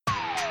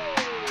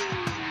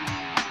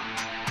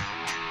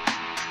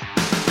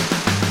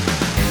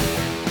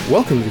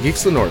Welcome to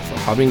Geeks of the North, a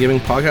hobby and gaming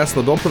podcast in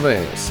the adult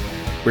province.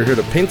 We're here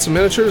to paint some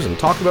miniatures and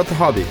talk about the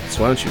hobby,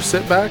 so why don't you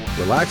sit back,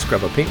 relax,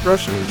 grab a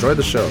paintbrush, and enjoy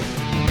the show.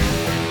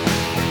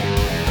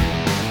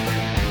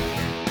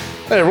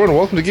 Hey everyone,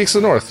 welcome to Geeks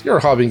of the North, your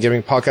hobby and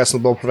gaming podcast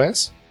in the adult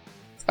province.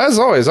 As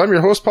always, I'm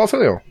your host, Paul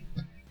Filio.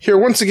 Here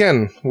once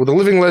again with the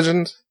living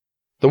legend,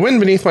 the wind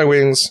beneath my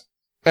wings,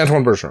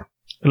 Antoine Bergeron.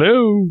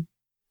 Hello.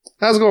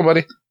 How's it going,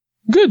 buddy?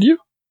 Good, you?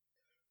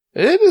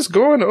 It is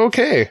going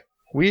okay.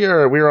 We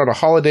are on a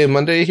holiday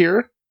Monday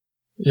here.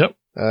 Yep.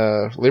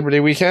 Labor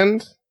Day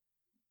weekend.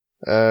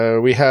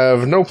 We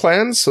have no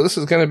plans, so this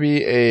is going to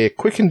be a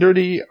quick and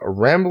dirty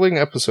rambling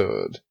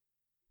episode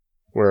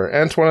where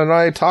Antoine and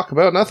I talk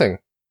about nothing.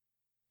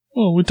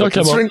 Well, we talk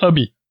about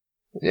hobby.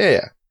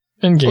 Yeah.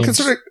 And games.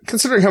 Well,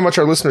 considering how much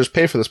our listeners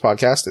pay for this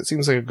podcast, it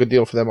seems like a good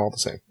deal for them all the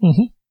same.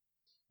 Mm-hmm.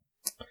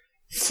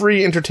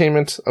 Free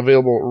entertainment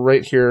available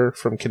right here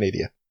from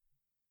Canada.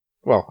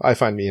 Well, I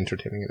find me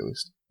entertaining at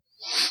least.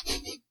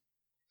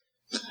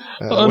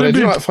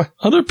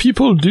 Other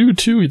people do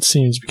too, it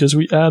seems, because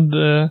we had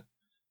a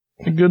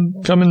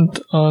good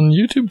comment on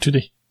YouTube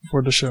today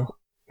for the show.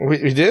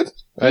 We did?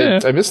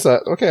 Yeah. I missed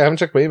that. Okay, I haven't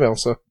checked my email,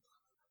 so...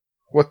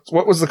 What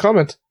was the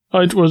comment?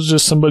 It was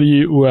just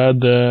somebody who had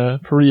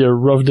probably a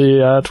rough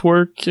day at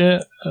work,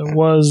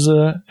 was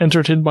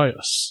entertained by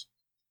us.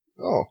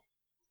 Oh.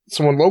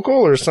 Someone local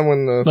or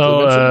someone...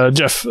 No,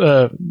 Jeff.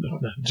 Not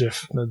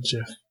Jeff.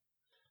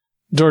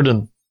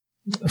 Jordan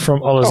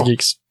from All Us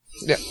Geeks.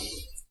 Yeah.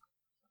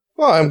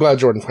 Well, I'm glad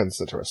Jordan finds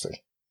it interesting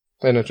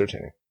and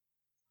entertaining.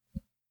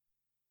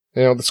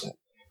 You know,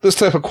 this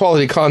type of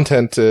quality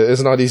content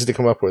is not easy to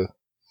come up with.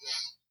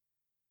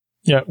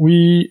 Yeah,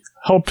 we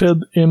helped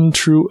him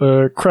through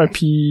a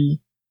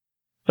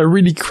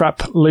really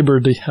crap Labor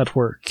Day at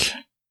work.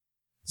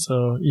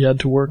 So he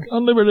had to work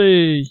on Labor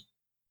Day.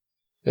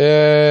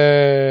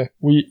 Yeah.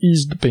 We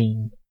eased the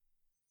pain.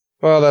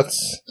 Well,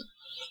 that's...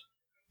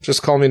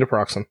 Just call me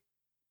naproxen.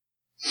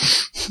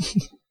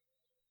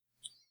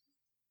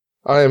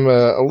 I am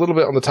a little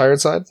bit on the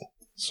tired side,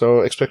 so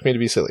expect me to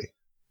be silly.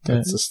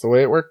 That's just the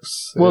way it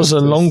works. It was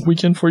a long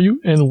weekend for you,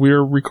 and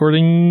we're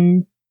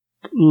recording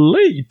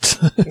late.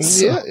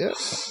 So. Yeah.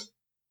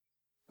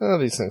 Oh,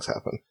 these things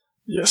happen.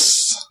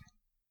 Yes.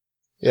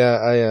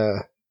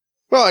 Yeah,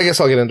 well, I guess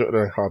I'll get into it in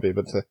a hobby,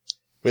 but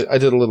I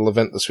did a little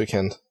event this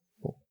weekend.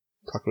 We'll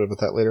talk a bit about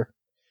that later.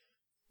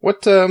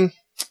 What are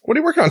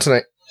you working on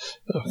tonight?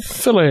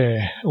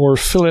 Fillet, or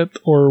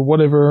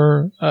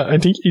whatever. I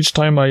think each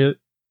time I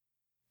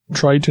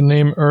try to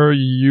name her,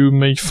 you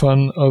make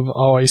fun of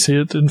how I say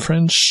it in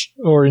French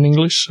or in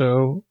English,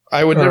 so...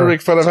 I would never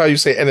make fun of how you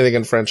say anything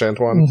in French,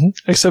 Antoine.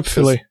 Mm-hmm. Except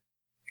fillet.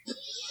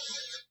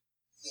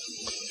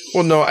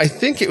 Well, no, I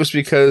think it was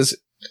because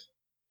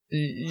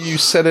you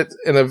said it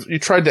you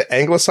tried to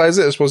anglicize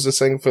it as opposed to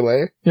saying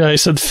fillet. Yeah, I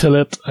said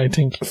fillet, I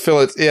think.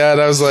 Fillet, yeah, and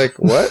I was like,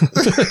 what?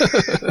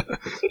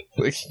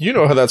 Like, you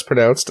know how that's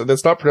pronounced, and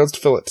it's not pronounced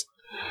fillet.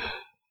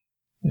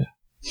 Yeah.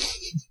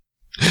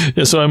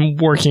 Yeah, so I'm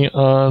working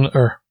on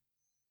her.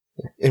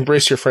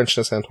 Embrace your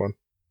Frenchness, Antoine.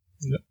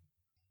 Yeah.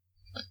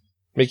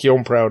 Make your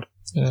own proud.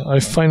 I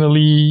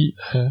finally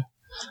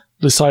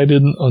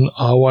decided on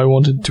how I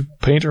wanted to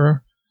paint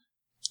her.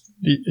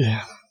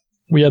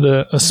 We had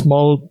a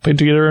small paint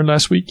together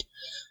last week,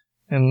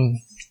 and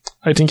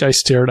I think I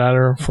stared at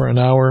her for an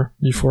hour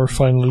before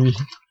finally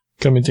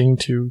committing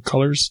to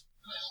colors.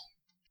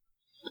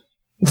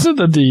 It's not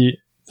that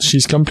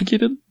she's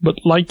complicated, but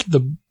like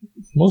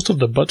most of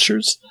the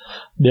butchers,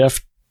 they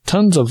have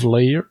tons of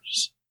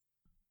layers.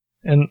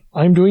 And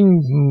I'm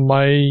doing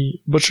my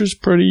butchers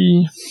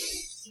pretty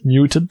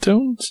muted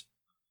tones.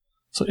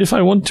 So if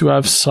I want to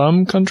have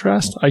some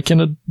contrast, I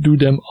cannot do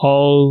them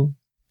all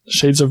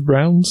shades of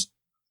browns.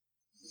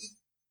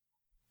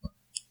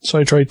 So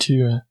I try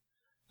to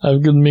have a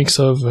good mix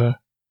of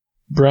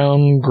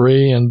brown,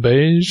 gray, and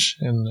beige.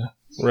 And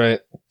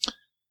right.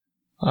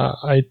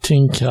 I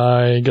think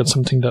I got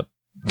something that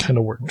kind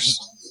of works.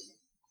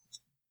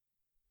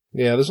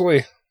 Yeah, this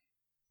still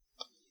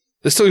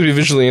going to be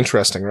visually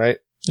interesting, right?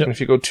 Yep. And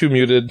if you go too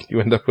muted, you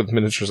end up with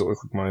miniatures that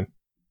look like mine.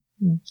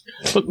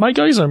 But my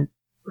guys are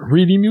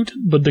really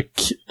muted, but the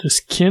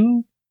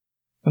skin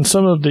and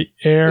some of the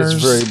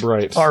airs very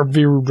bright. Are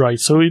very bright,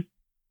 so it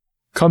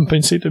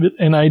compensates a bit.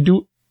 And I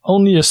do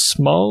only a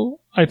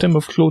small item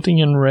of clothing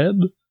in red,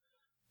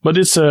 but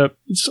it's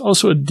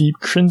also a deep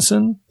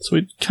crimson, so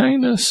it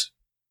kind of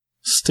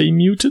stay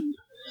muted,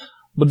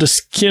 but the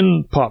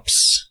skin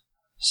pops.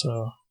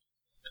 So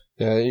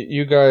yeah,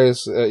 you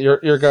guys,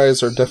 your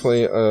guys are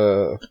definitely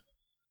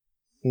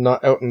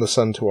not out in the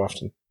sun too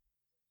often.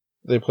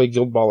 They play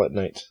Guild Ball at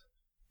night.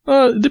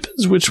 It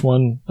depends which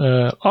one.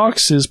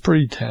 Ox is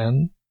pretty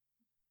tan,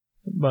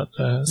 but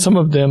some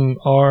of them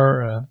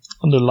are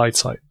on the light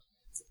side.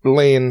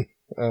 Lane,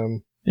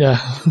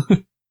 yeah.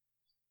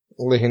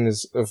 Lane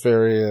is a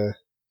very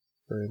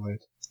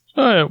light.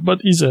 But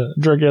he's a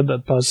drughead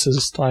that passes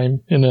his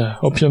time in a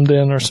opium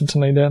den or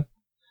something like that,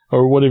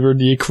 or whatever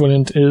the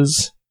equivalent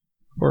is.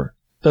 Or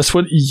that's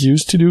what he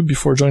used to do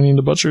before joining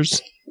the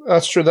Butchers.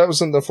 That's true. That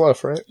was in the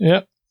fluff, right?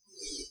 Yeah.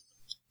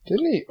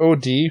 Didn't he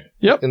OD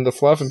Yep. in the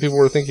fluff, and people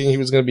were thinking he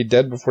was going to be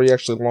dead before he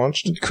actually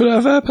launched? It could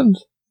have happened.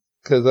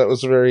 Because that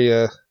was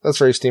that's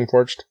very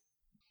Steam-forged.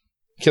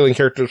 Killing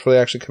characters before they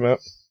actually come out.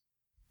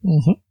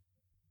 Mm-hmm.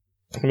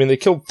 I mean, they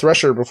killed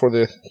Thresher before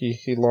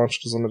he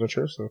launched as a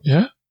miniature, so...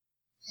 Yeah.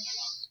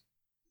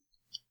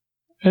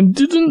 And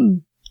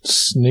didn't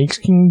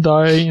Snakeskin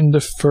die in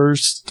the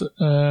first...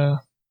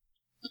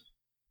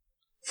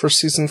 First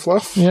season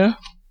fluff? Yeah?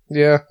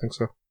 Yeah, I think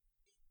so.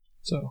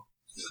 So...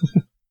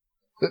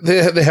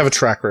 They have a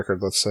track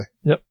record, let's say.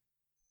 Yep.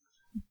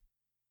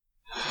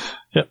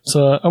 Yep,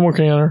 so I'm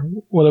working on her.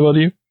 What about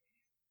you?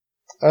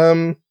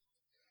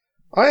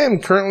 I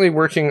am currently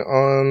working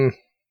on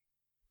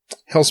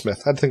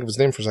Hellsmith. I had to think of his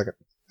name for a second.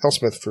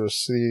 Hellsmith for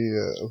City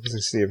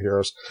of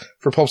Heroes.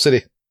 For Pulp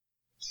City.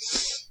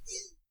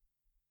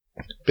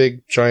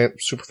 Big,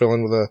 giant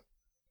supervillain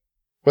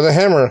with a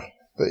hammer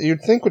that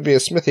you'd think would be a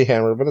smithy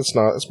hammer, but it's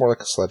not. It's more like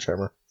a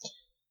sledgehammer.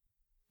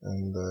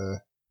 And,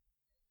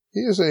 he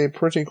is a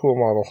pretty cool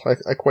model.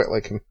 I quite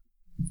like him.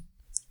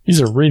 He's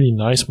a really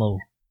nice model.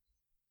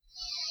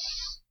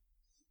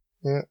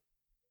 Yeah.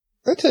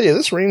 I tell you,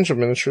 this range of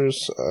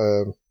miniatures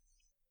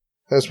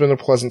has been a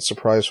pleasant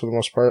surprise for the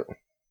most part.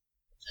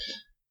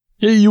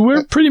 Yeah, you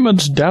were pretty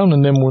much down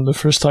on them when the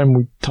first time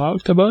we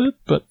talked about it,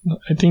 but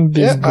I think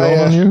they've grown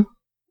on you.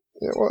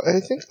 Yeah, well,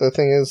 I think the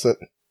thing is that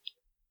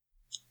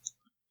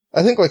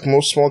I think like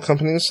most small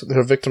companies, they're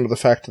a victim of the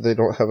fact that they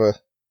don't have a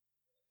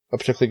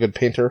particularly good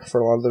painter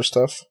for a lot of their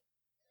stuff.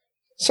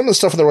 Some of the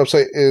stuff on their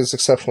website is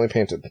exceptionally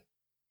painted.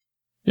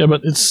 Yeah,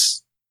 but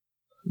it's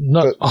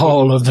not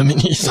all of the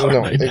minis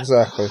are like that.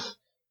 Exactly.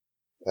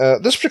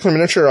 This particular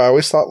miniature I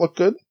always thought looked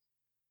good.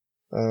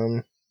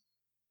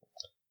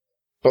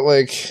 But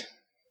like,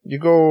 you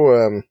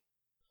go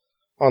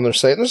on their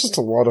site, and there's just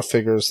a lot of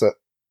figures that,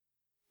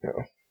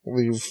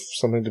 leave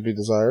something to be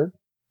desired.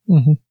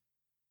 Mm-hmm.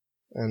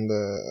 And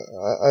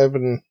I've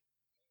been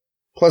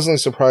pleasantly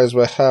surprised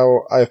by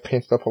how I've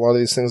painted up a lot of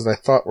these things that I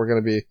thought were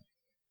going to be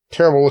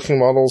terrible looking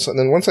models, and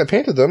then once I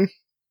painted them,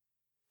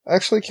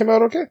 actually came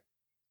out okay.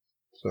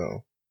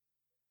 So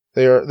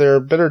they're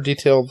better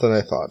detailed than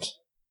I thought.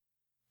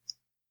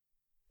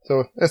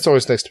 So it's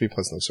always nice to be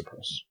pleasantly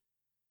surprised.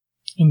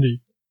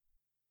 Indeed.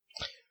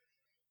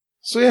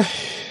 So yeah,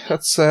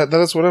 that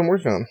is what I'm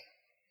working on.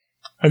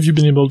 Have you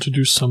been able to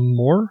do some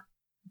more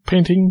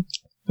painting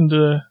in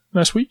the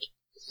last week?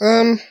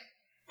 Well,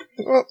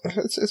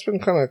 it's been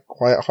kind of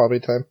quiet hobby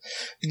time.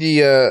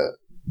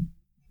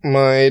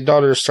 My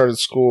daughter started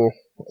school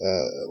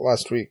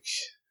last week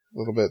a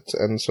little bit,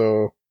 and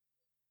so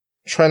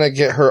trying to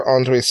get her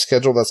onto a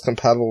schedule that's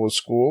compatible with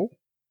school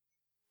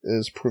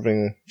is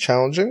proving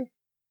challenging.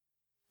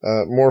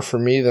 More for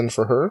me than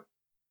for her.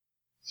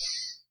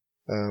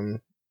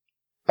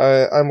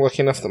 I'm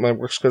lucky enough that my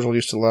work schedule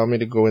used to allow me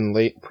to go in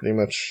late pretty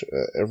much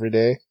every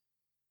day,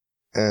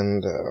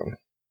 and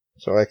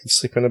so I could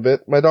sleep in a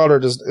bit. My daughter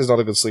is not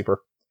a good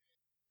sleeper,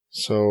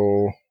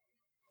 so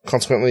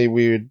consequently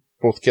we would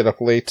both get up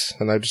late,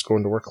 and I'd just go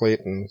into work late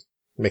and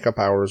make up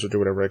hours or do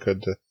whatever I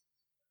could to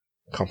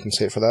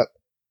compensate for that.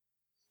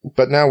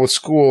 But now with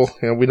school,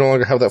 we no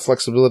longer have that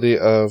flexibility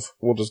of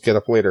we'll just get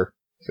up later,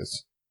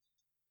 because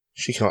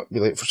she cannot be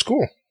late for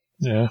school.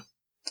 Yeah.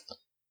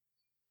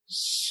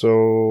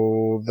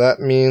 So that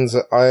means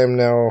that I am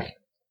now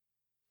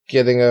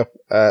getting up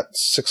at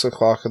 6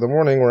 o'clock in the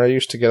morning, where I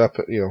used to get up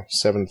at,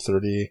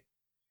 7:30,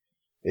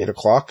 8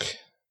 o'clock.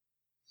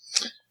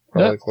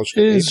 Probably closer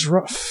to 8. That is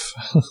rough.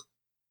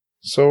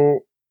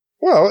 So,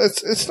 well,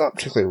 it's not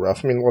particularly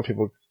rough. I mean, a lot of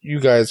people, you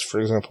guys, for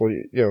example,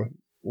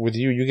 with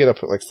you get up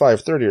at like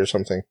 5:30 or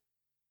something,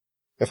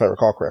 if I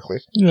recall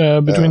correctly. Yeah,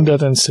 between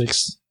that and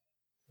 6.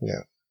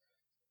 Yeah.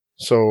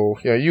 So,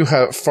 you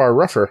have far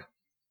rougher.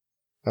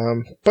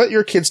 But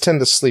your kids tend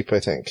to sleep, I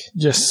think.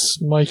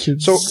 Yes, my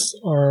kids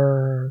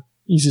are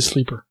easy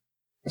sleeper.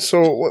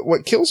 So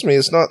what kills me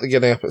is not the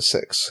getting up at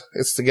 6.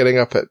 It's the getting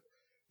up at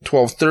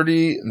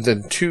 12:30,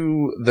 then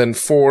 2, then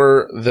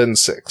 4, then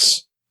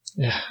 6.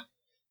 Yeah.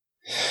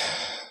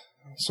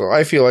 So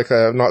I feel like I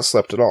have not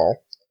slept at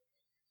all.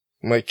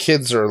 My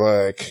kids are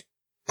like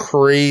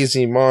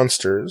crazy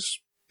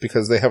monsters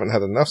because they haven't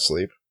had enough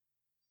sleep.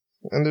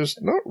 And there's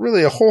not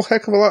really a whole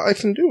heck of a lot I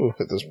can do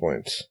at this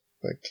point.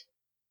 Like,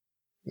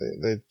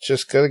 they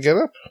just gotta get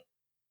up.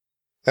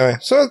 Anyway,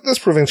 so that's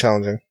proving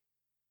challenging.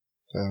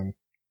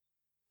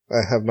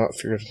 I have not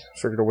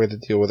figured a way to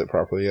deal with it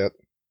properly yet.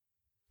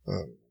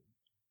 And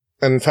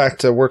in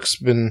fact,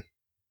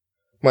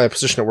 my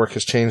position at work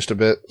has changed a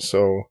bit,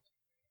 so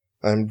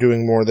I'm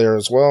doing more there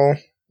as well.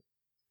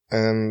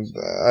 And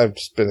I've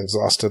just been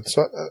exhausted.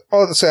 So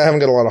all to say, I haven't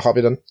got a lot of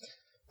hobby done.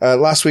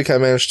 Last week I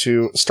managed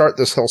to start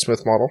this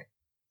Hellsmith model.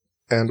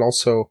 And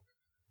also,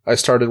 I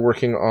started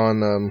working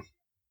on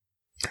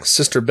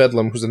Sister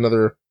Bedlam, who's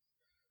another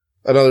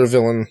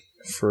villain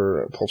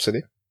for Pulp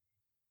City.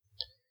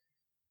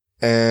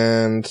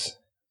 And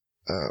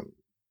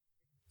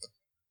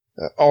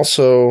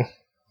also,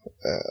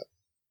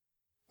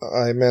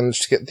 I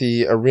managed to get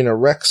the Arena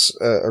Rex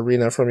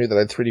arena from you that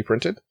I'd 3D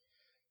printed.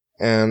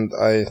 and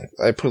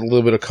I put a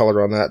little bit of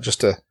color on that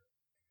just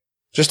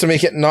to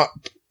make it not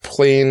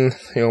plain,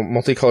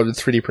 multicolored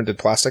 3D printed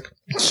plastic.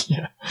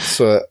 Yeah.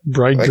 So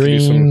bright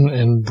green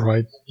and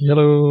bright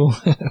yellow.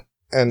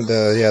 And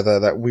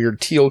that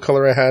weird teal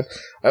color I had,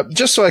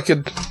 just so I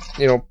could,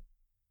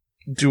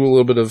 do a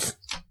little bit of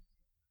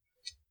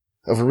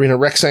arena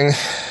rexing.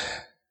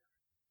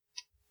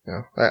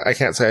 I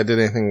can't say I did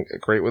anything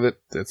great with it.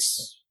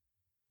 It's,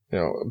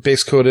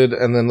 base coated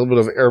and then a little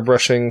bit of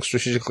airbrushing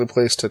strategically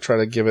placed to try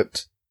to give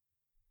it,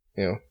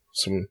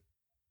 some,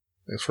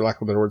 for lack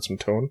of a better word, some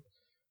tone.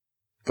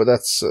 But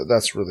that's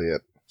really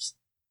it.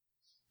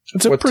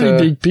 It's a pretty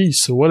big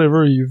piece, so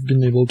whatever you've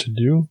been able to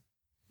do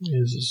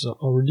is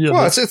already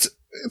a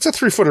it's a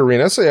 3-foot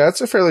arena, so yeah,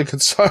 it's a fairly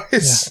good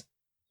size.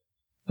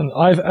 Yeah. And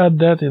I've had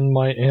that in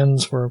my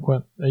hands for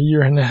a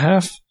year and a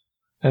half,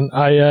 and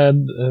I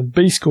had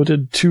base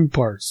coated 2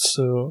 parts,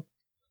 so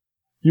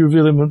you've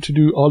been able to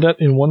do all that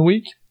in 1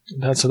 week.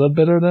 That's a lot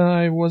better than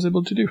I was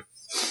able to do.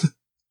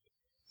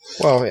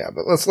 Well, yeah,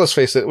 but let's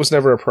face it was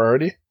never a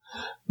priority.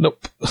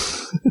 Nope.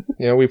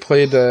 We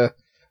played a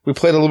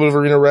little bit of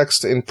Arena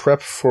Rex in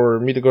prep for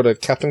me to go to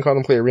Captain Con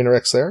and play Arena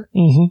Rex there.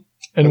 Mm-hmm.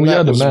 And we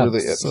had the mat, really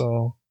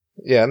so...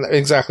 Yeah,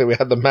 exactly, we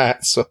had the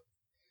mat, so...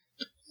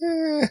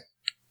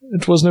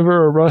 It was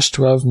never a rush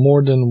to have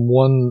more than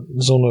one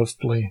zone of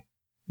play.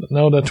 But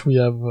now that we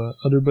have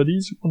other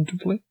buddies who want to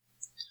play,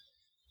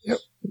 yep,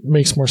 it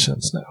makes more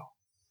sense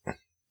now.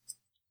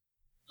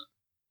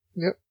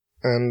 Yep,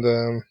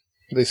 and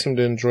they seem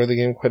to enjoy the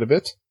game quite a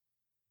bit.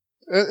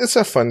 It's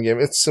a fun game.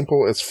 It's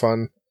simple, it's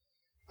fun.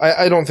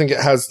 I don't think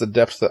it has the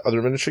depth that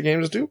other miniature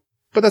games do,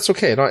 but that's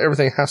okay. Not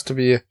everything has to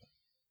be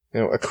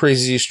a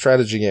crazy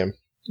strategy game.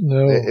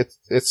 No.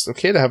 It's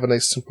okay to have a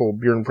nice simple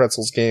beer and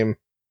pretzels game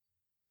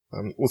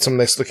with some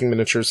nice looking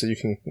miniatures that you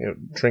can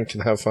drink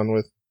and have fun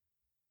with.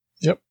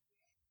 Yep.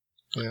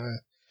 Yeah.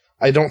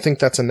 I don't think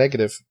that's a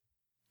negative.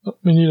 No,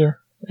 me neither.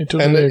 I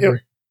totally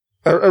agree.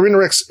 Arena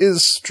Rex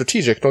is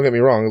strategic, don't get me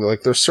wrong.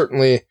 Like, there's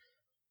certainly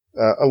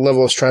a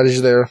level of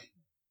strategy there,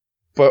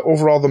 but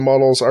overall the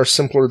models are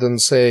simpler than,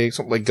 say,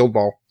 something like Guild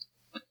Ball.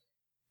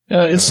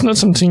 It's not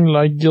something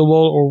like Guild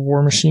Ball or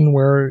War Machine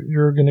where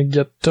you're gonna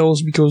get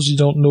those because you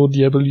don't know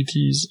the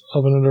abilities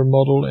of another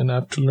model and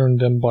have to learn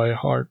them by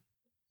heart.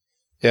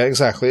 Yeah,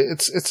 exactly.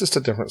 It's just a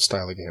different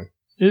style of game.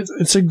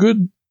 It's a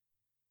good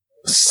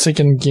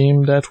second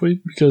game that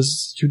way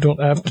because you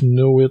don't have to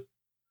know it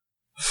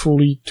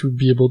fully to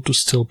be able to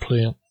still play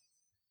it.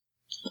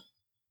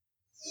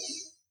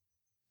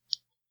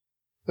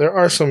 There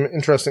are some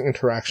interesting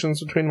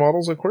interactions between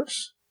models, of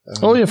course.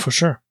 Oh yeah, for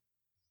sure.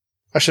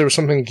 Actually, there was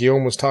something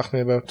Guillaume was talking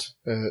about,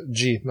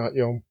 G, not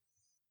Yom,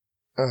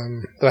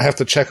 that I have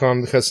to check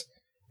on because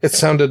it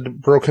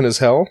sounded broken as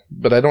hell,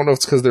 but I don't know if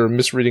it's because they were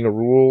misreading a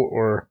rule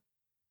or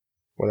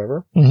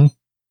whatever,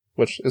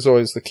 which is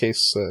always the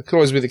case, could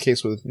always be the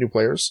case with new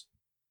players,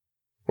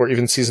 or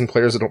even seasoned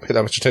players that don't pay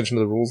that much attention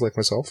to the rules like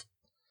myself.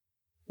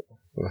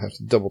 I'll have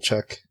to double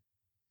check.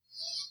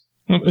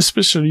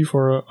 Especially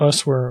for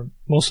us, where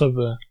most of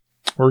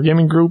our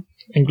gaming group,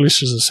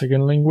 English is a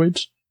second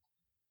language.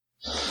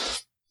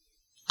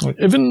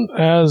 Even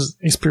as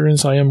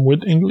experienced I am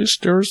with English,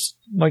 there's,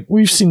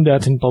 we've seen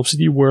that in Pulp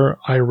City where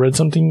I read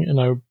something and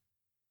I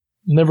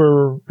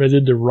never read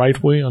it the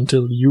right way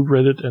until you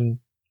read it and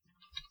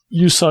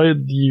you saw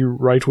it the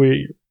right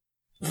way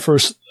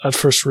at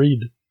first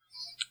read.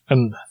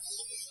 And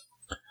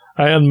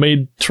I had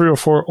made 3 or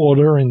 4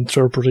 other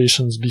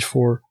interpretations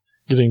before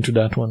getting to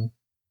that one.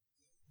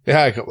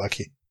 Yeah, I got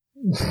lucky.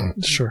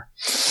 Sure.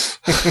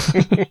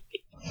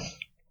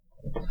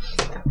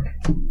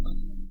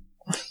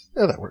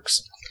 Yeah, that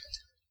works.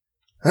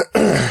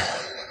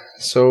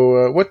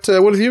 So, what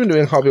have you been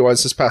doing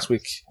hobby-wise this past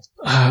week?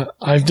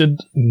 I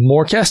did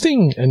more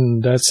casting,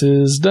 and that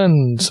is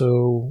done.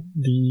 So,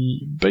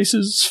 the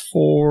bases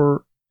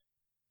for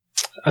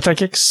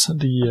Attack X,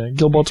 the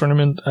Guild Ball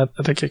tournament at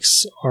Attack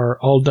X, are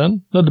all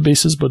done. Not the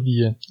bases, but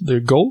the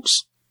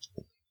goals.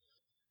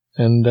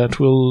 And that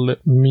will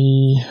let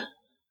me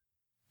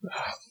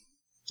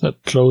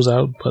not close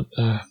out, but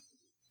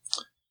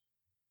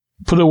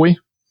put away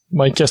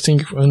my casting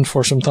equipment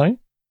for some time.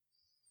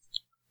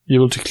 Be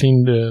able to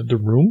clean the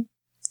room.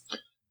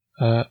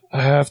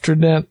 After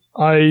that,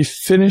 I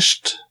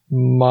finished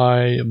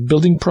my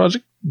building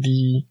project,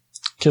 the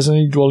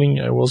Kazani dwelling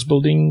I was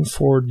building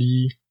for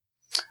the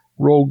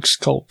Rogues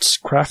Cult's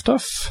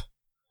Craft-Off.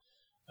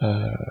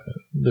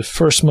 The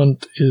first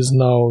month is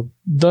now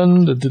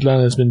done, the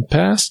deadline has been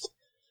passed,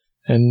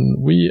 and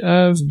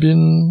we're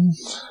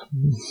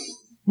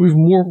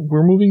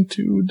moving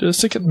to the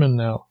second month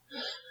now.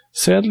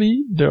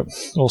 Sadly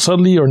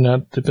or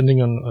not, depending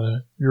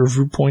on your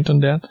viewpoint on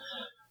that,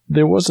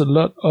 there was a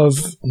lot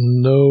of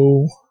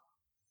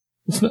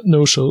it's not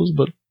no-shows,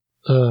 but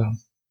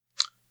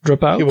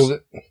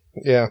dropouts.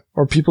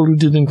 Or people who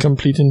didn't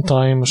complete in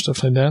time or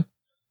stuff like that.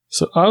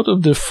 So out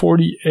of the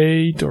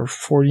 48 or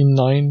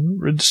 49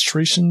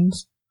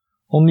 registrations,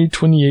 only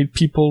 28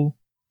 people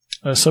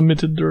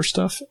submitted their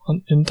stuff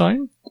in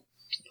time.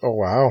 Oh,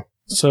 wow.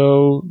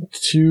 So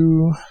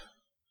to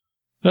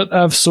not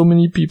have so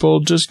many people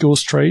just go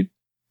straight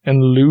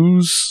and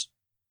lose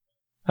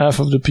half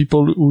of the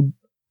people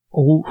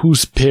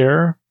whose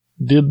pair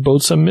did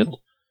both submit.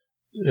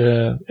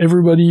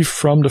 Everybody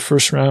from the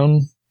first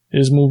round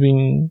is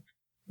moving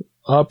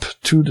up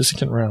to the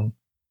second round.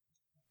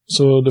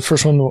 So the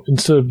first one,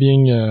 instead of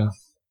being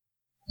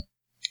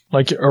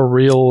like a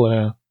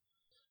real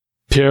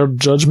paired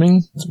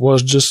judgment,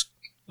 was just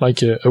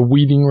like a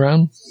weeding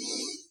round.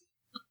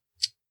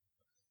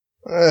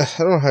 I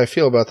don't know how I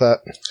feel about that.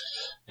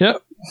 Yeah.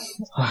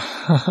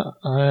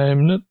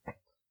 I'm not...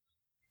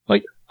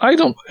 Like, I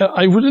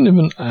wouldn't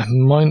even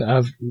mind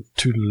have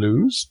to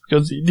lose,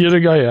 because the other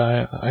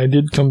guy I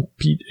did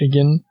compete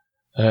again,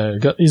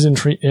 got his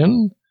entry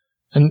in,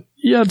 and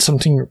he had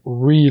something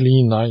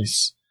really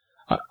nice.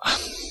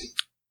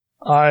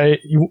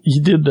 He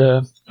did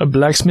a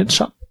blacksmith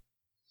shop.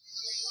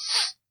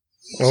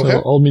 Okay.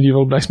 So, old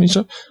medieval blacksmith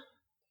shop.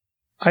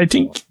 I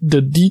think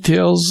the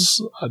details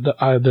that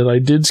I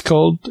did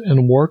sculpt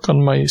and work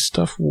on my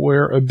stuff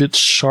were a bit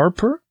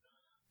sharper,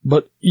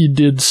 but he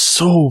did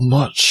so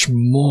much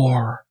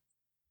more.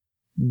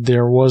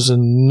 There was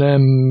an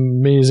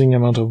amazing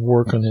amount of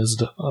work on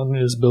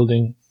his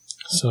building,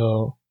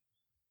 so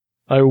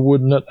I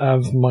would not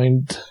have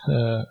mind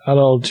at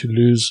all to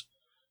lose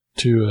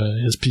to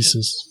his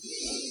pieces.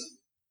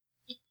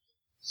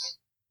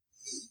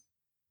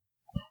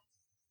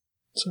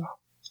 So.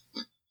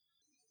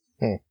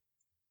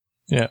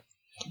 Yeah.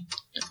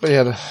 But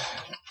yeah, to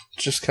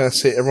just kind of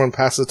say everyone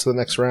passes to the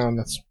next round,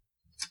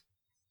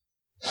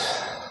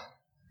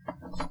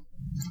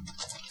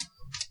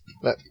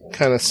 that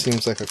kind of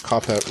seems like a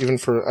cop-out, even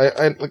for...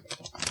 I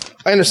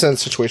understand the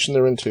situation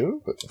they're in,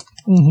 too, but...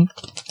 Mm-hmm.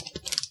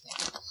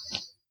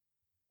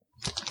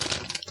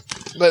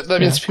 That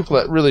means people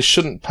that really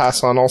shouldn't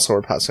pass on also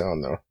are passing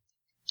on, though.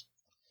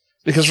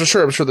 Because for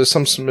sure, I'm sure there's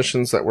some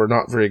submissions that were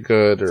not very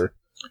good, or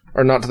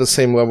are not to the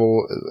same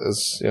level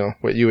as,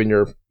 what you and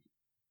your...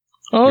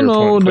 Oh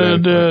no,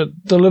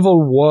 the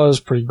level was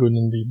pretty good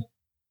indeed.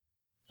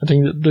 I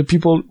think that the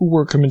people who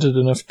were committed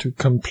enough to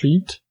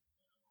complete,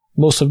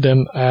 most of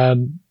them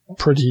had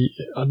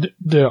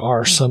there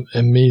are some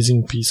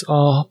amazing pieces.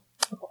 I'll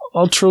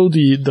throw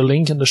the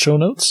link in the show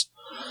notes,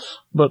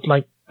 but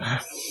like,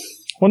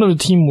 one of the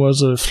team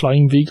was a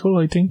flying vehicle,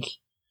 I think.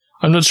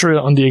 I'm not sure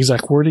on the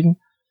exact wording.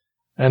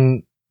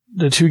 And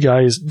the two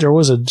guys, there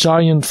was a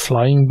giant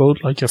flying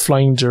boat, like a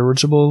flying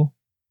dirigible.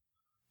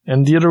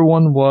 And the other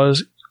one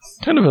was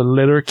kind of a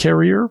letter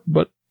carrier,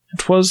 but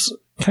it was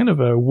kind of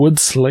a wood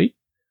slate,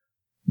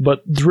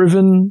 but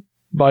driven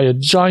by a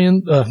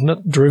giant,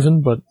 not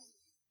driven, but...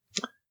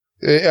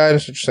 I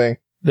understand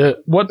what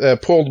you're saying.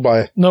 Pulled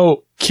by.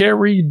 No,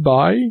 carried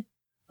by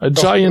a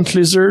giant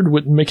lizard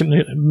with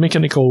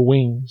mechanical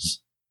wings.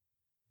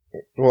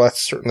 Well,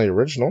 that's certainly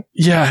original.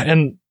 Yeah,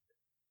 and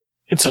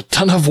it's a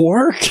ton of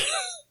work.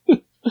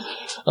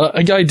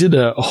 A guy did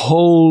a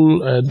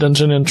whole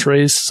dungeon and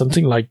trace,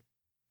 something like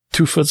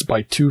 2 foot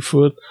by 2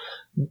 foot.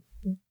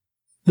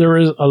 There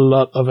is a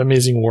lot of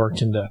amazing work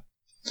in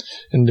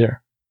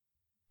there.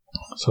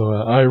 So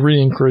I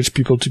really encourage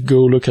people to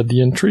go look at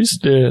the entries.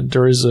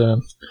 There is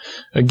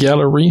a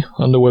gallery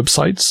on the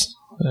websites.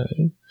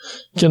 You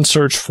can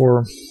search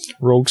for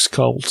Rogue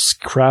Skulls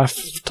Craft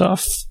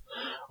Stuff,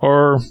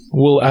 or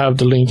we'll have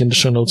the link in the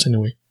show notes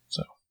anyway.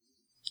 So.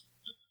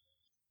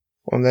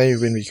 Well, now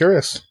you've made me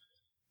curious.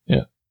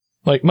 Yeah.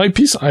 Like my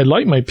piece, I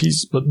like my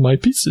piece, but my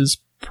piece is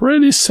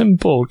pretty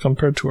simple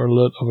compared to a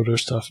lot of other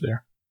stuff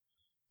there.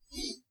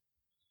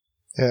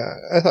 Yeah,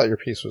 I thought your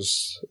piece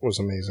was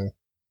amazing.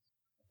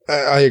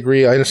 I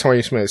agree. I understand why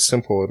you made it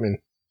simple. I mean,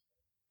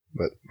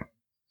 but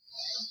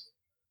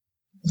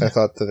I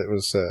thought that it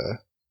was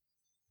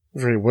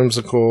very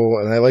whimsical,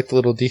 and I liked the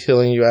little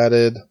detailing you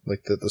added,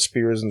 like the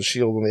spears and the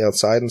shield on the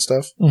outside and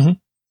stuff. Mm-hmm.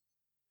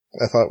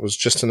 I thought it was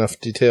just enough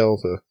detail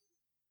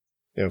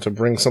to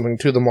bring something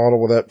to the model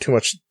without too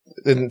much.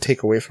 It didn't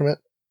take away from it.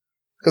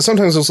 Because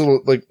sometimes those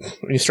little, like,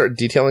 when you start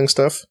detailing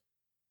stuff,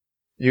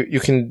 you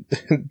can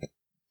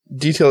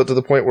detail it to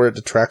the point where it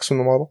detracts from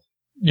the model.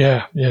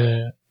 Yeah,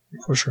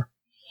 for sure.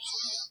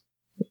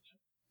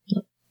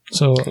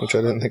 So, which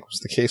I didn't think was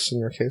the case in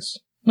your case.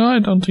 No, I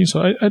don't think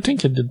so. I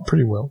think it did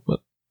pretty well,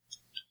 but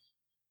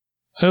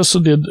I also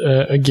did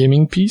a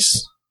gaming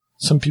piece.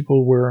 Some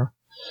people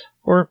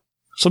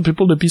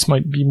the piece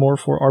might be more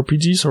for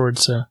RPGs, or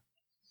it's a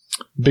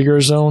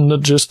bigger zone,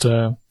 not just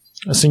a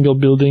single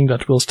building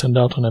that will stand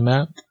out on a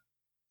map.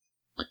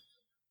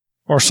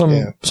 Or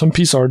some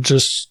pieces are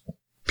just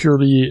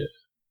purely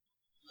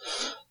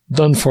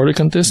done for the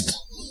contest.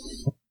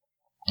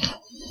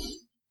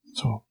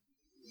 So,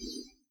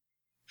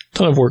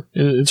 ton of work.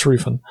 It's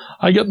really fun.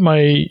 I got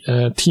my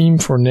team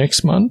for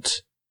next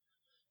month.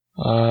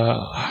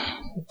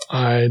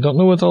 I don't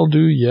know what I'll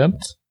do yet.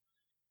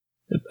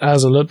 It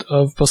has a lot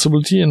of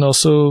possibility, and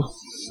also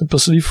the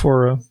possibility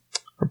for a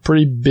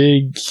pretty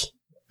big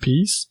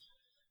piece.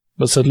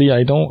 But sadly,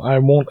 I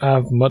won't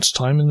have much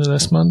time in the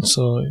next month,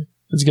 so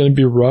it's gonna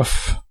be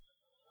rough.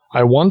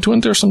 I want to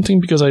enter something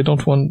because I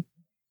don't want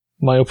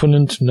my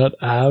opponent to not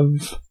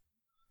have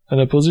an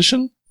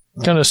opposition.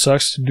 Kind of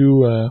sucks to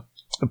do a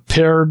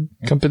paired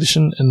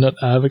competition and not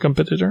have a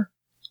competitor.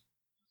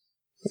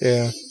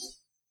 Yeah.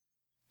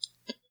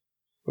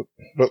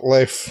 But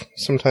life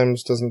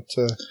sometimes doesn't.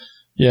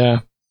 Yeah,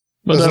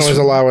 but doesn't always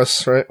allow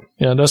us, right?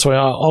 Yeah, that's why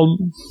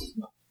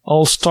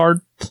I'll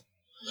start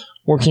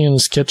working on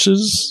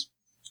sketches,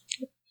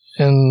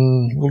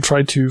 and we'll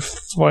try to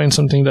find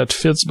something that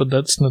fits, but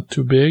that's not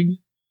too big,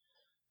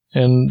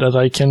 and that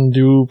I can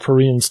do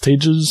probably in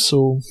stages,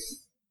 so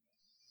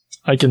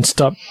I can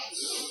stop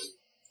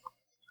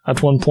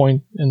at one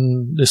point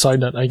and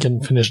decide that I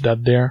can finish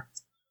that there,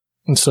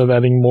 instead of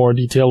adding more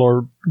detail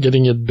or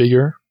getting it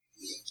bigger.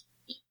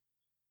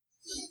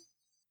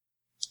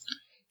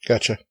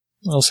 Gotcha.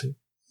 I'll see.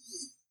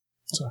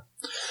 So,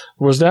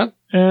 was that,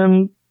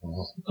 and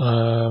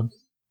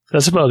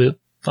that's about it.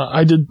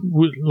 I did,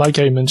 like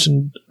I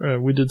mentioned,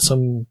 we did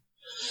some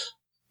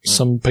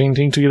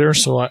painting together,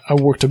 so I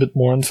worked a bit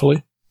more on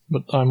Philly,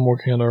 but I'm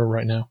working on her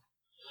right now.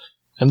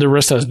 And the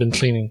rest has been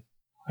cleaning.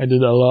 I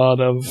did a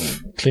lot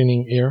of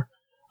cleaning here.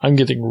 I'm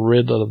getting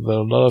rid of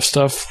a lot of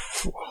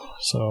stuff,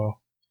 so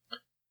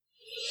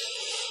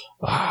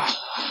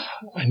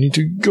I need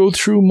to go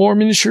through more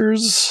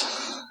miniatures.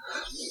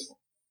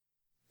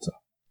 So,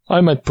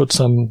 I might put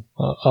some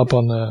up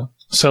on the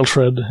sell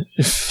thread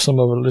if some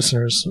of our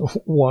listeners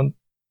want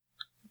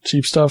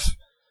cheap stuff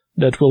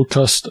that will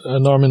cost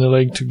an arm and a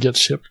leg to get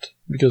shipped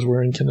because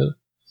we're in Canada.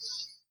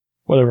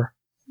 Whatever.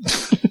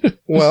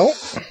 Well,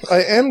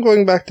 I am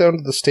going back down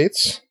to the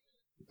States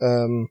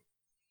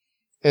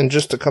in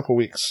just a couple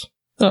weeks.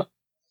 Oh.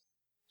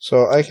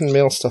 So I can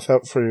mail stuff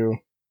out for you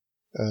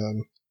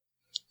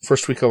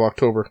first week of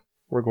October.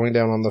 We're going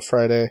down on the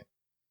Friday,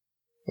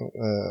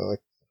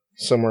 like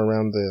somewhere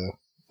around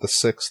the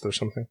 6th or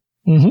something.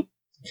 Mm-hmm.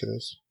 It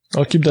is.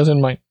 I'll keep that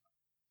in mind.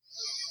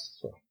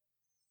 So,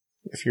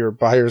 if your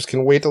buyers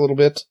can wait a little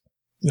bit.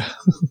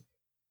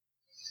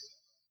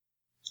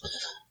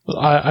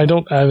 I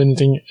don't have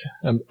anything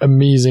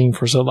amazing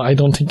for sale. I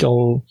don't think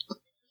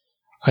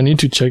I need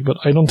to check, but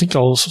I don't think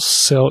I'll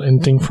sell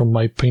anything from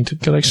my painted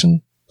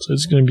collection. So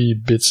it's going to be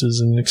bits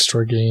and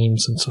extra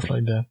games and stuff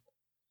like that.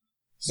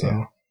 So.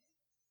 Yeah.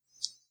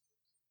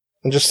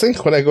 And just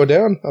think, when I go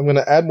down, I'm going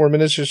to add more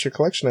miniatures to your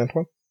collection,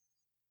 Antoine.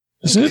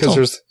 Is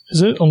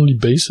it only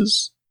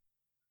bases?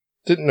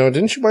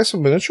 Didn't you buy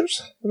some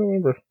miniatures? I don't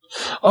remember.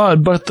 Oh,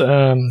 but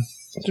didn't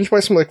you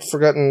buy some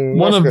Forgotten?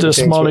 One of the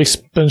small Kings,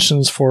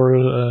 expansions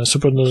for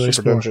Super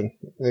Dungeon.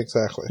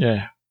 Exactly.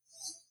 Yeah.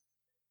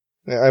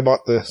 Yeah, I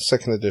bought the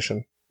second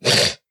edition.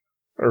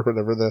 Or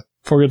whatever the...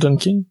 Forgotten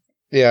King?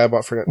 Yeah, I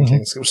bought Forgotten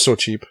Kings. It was so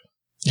cheap.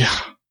 Yeah.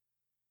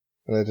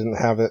 And I didn't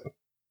have it.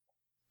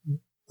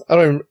 I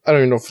don't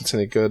even know if it's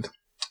any good.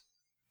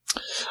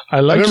 I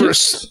remember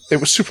it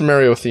was Super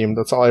Mario themed.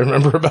 That's all I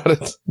remember about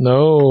it.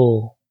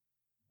 No.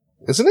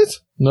 Isn't it?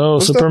 No,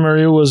 Super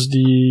Mario was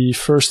the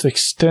first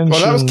extension. Oh,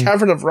 that was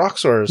Cavern of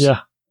Roxors.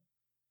 Yeah.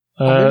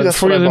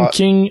 Forgotten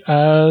King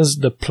as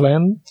the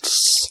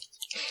plants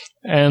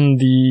and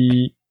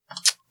the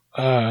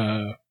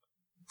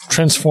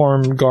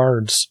transform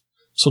guards.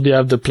 So they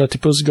have the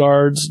platypus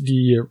guards,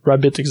 the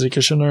rabbit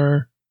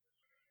executioner.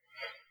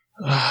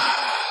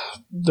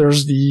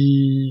 There's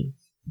the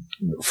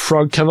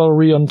frog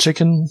cavalry on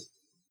chicken.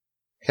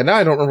 Okay, now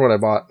I don't remember what I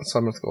bought, so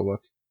I'm going to go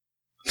look.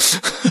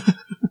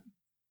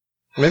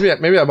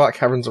 Maybe I bought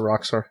Caverns of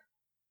Roxor.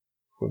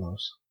 Who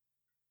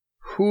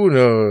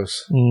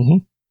knows? Mm-hmm.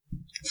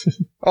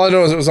 All I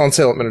know is it was on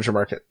sale at Miniature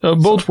Market.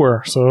 Both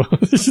were, so...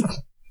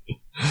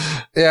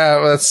 Yeah,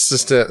 well, that's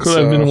just it. Could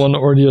have been one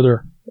or the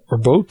other. Or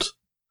both.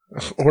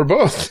 Or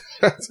both.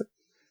 I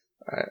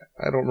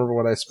don't remember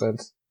what I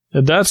spent.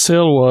 That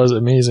sale was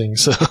amazing,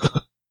 so...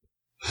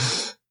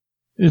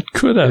 It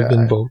could have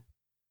been both.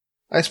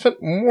 I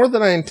spent more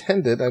than I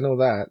intended, I know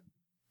that.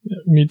 Yeah,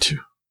 me too.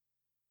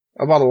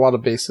 I bought a lot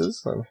of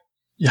bases.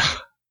 Yeah,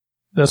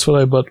 that's what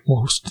I bought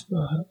most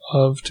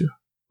of too.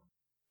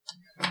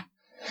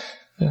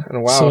 Yeah.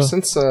 And wow,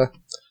 since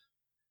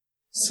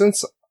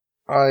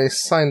I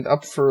signed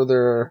up for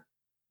their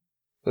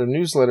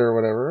newsletter or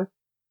whatever,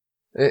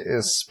 it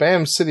is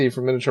spam city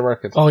for Miniature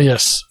Market. Oh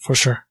yes, for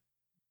sure.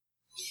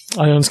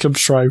 I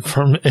unsubscribe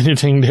from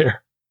anything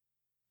there.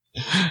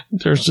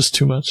 There's just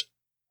too much.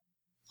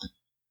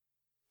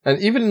 And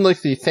even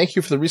like the thank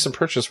you for the recent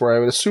purchase, where I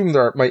would assume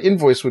my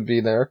invoice would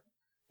be there.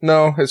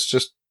 No, it's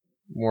just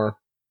more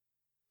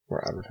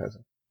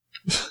advertising.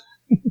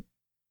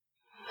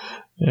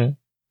 Yeah.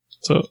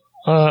 So,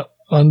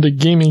 on the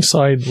gaming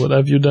side, what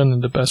have you done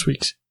in the past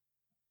weeks?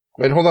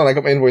 Wait, hold on, I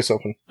got my invoice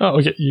open. Oh,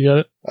 okay, you got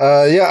it?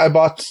 Yeah, I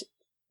bought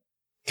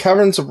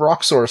Caverns of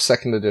Roxor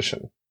 2nd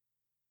edition.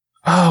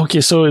 Oh,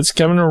 okay, so it's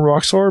Cavern of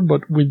Roxor,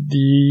 but with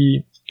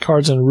the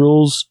cards and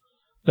rules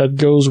that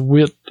goes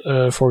with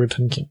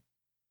Forgotten King.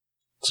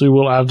 So you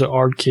will have the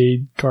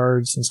arcade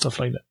cards and stuff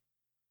like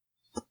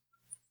that.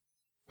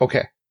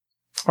 Okay.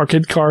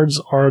 Arcade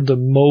cards are the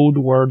mode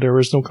where there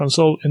is no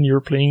console and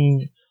you're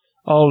playing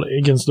all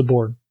against the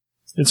board.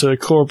 It's a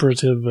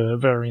cooperative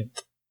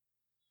variant.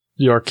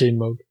 The arcade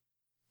mode.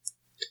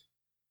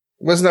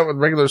 Wasn't that what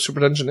regular Super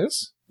Dungeon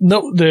is?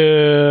 No,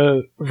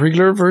 the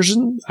regular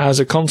version has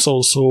a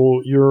console,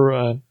 so you're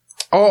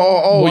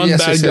one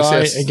yes, bad yes, guy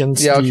yes.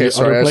 against Yeah, the okay,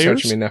 sorry, other I see what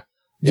players. you mean now.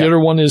 The other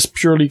one is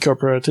purely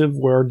cooperative,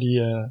 where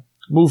the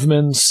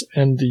movements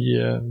and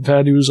the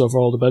values of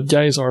all the bad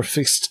guys are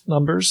fixed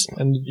numbers,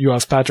 and you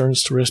have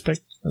patterns to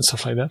respect and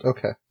stuff like that.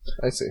 Okay,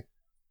 I see.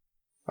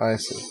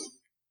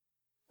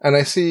 And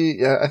I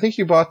see, I think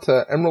you bought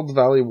Emerald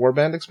Valley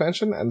Warband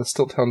expansion and the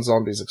Stilt Town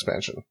Zombies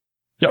expansion.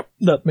 Yep,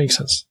 that makes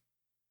sense.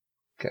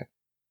 Okay.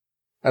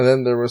 And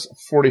then there was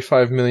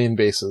 45 million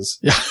bases.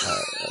 Yeah.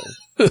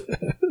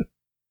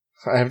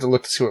 I have to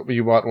look to see what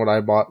you bought and what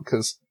I bought,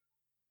 because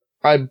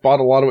I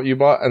bought a lot of what you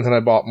bought, and then I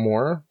bought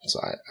more. So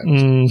I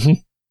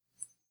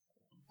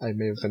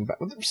may have been back.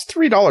 It was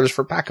 $3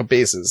 for a pack of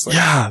bases. Like,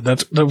 yeah,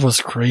 that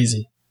was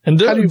crazy. And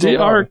How do you they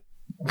go are on?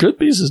 good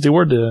bases. They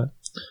were the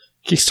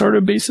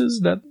Kickstarter bases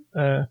that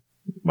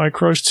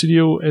Micro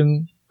Studio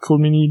and Cool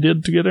Mini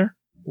did together.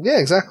 yeah,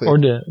 exactly. Or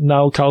the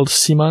now called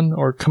Simon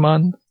or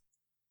Kaman.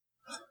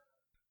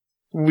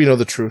 We know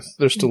the truth.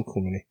 They're still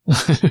Cool Mini.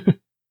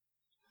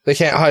 They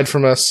can't hide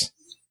from us.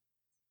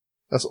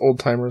 Us old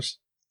timers.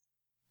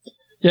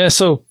 Yeah,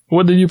 so,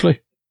 what did you play?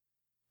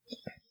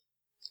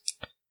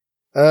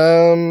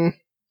 Well,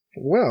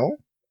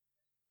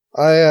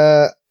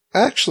 I,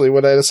 actually,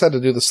 what I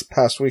decided to do this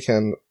past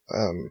weekend,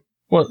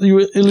 Well,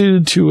 you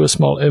alluded to a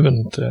small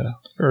event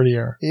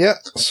earlier. yeah,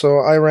 so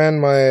I ran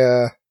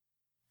my,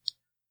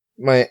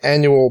 my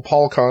annual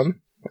PolCon,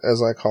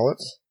 as I call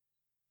it,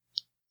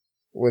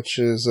 which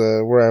is,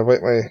 where I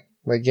invite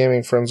my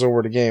gaming friends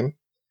over to game.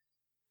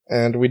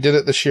 And we did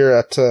it this year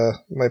at,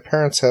 my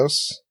parents'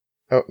 house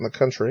out in the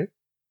country.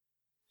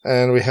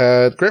 And we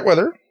had great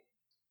weather.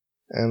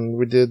 And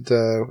we did,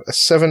 a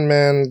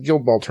 7-man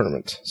Guild Ball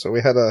tournament. So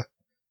we had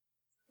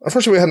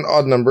unfortunately we had an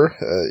odd number.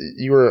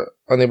 You were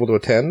unable to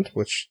attend,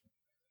 which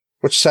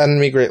saddened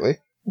me greatly.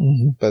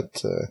 Mm-hmm. But,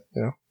 such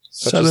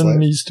is Suddenly life.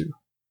 these two.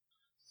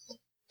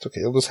 It's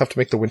okay. You'll just have to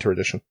make the winter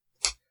edition.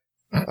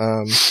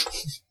 We're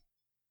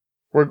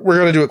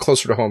gonna do it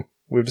closer to home.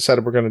 We've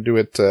decided we're gonna do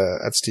it,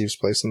 at Steve's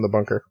place in the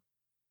bunker.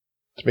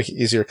 To make it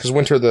easier, because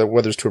winter the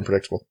weather's too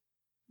unpredictable.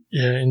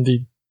 Yeah,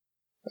 indeed.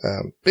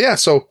 But yeah,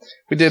 so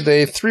we did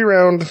a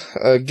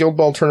 3-round Guild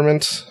Ball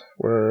tournament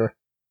where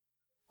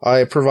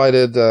I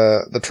provided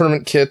the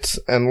tournament kit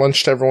and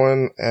lunch to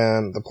everyone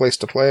and the place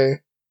to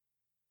play.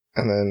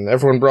 And then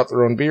everyone brought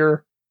their own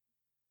beer.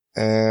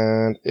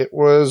 And it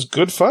was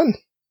good fun.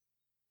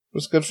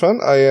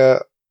 I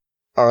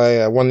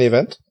won the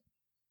event,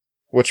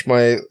 which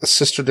my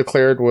sister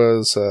declared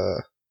was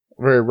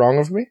very wrong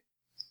of me.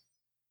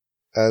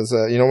 As,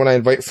 when I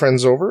invite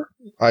friends over,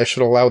 I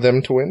should allow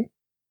them to win,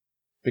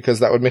 because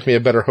that would make me a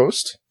better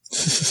host.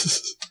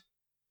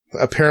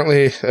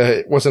 Apparently,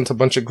 it wasn't a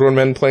bunch of grown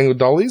men playing with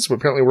dollies, but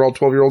apparently we're all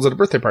 12-year-olds at a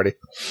birthday party.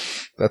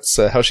 That's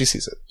how she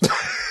sees it.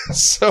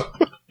 So,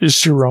 Is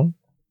she wrong?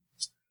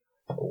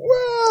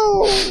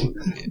 well,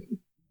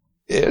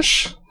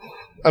 ish.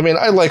 I mean,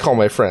 I like all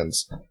my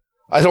friends.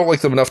 I don't like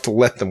them enough to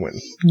let them win.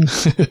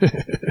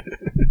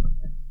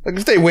 Like,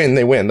 if they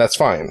win, that's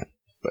fine.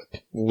 But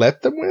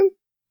let them win?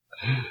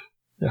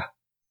 Yeah.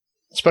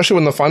 Especially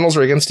when the finals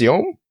are against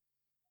Yom?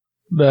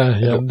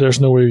 Yeah, there's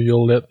no way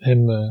you'll let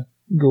him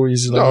go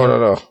easy.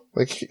 No.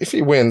 Like, if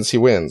he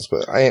wins,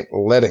 but I ain't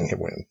letting him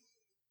win.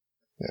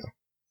 Yeah.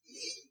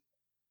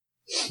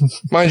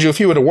 Mind you, if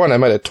he would have won, I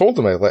might have told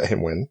him I'd let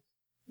him win.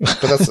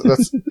 But that's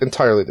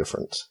entirely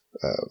different.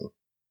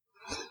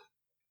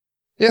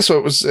 Yeah, so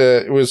it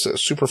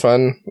was super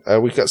fun.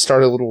 We got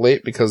started a little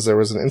late because there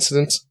was an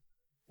incident.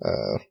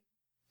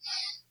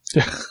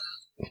 Yeah.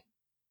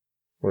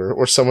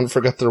 Where someone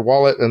forgot their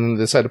wallet and then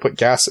decided to put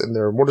gas in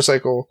their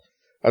motorcycle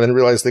and then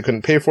realized they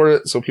couldn't pay for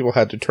it, so people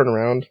had to turn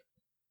around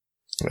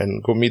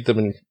and go meet them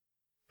and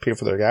pay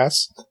for their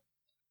gas.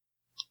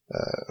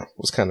 It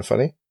was kind of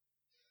funny.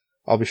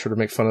 I'll be sure to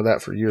make fun of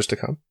that for years to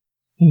come.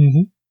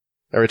 Mm-hmm.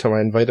 Every time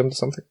I invite him to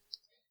something.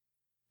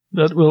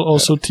 That will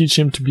also teach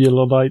him to be a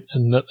Luddite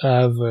and not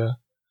have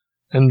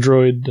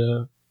Android,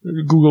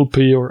 Google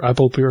Pay or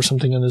Apple Pay or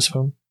something on his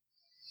phone.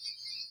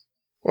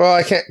 Well,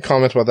 I can't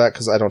comment about that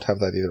because I don't have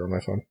that either on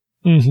my phone.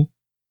 Mm-hmm.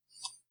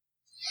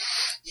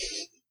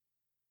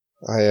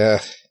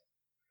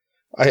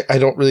 I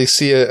don't really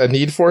see a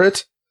need for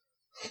it.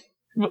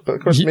 But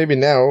of course, maybe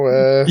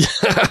now.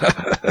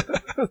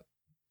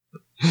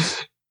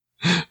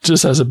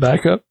 Just as a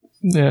backup.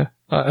 Yeah.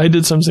 I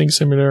did something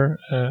similar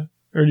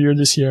earlier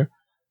this year.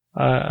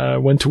 I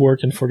went to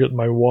work and forgot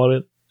my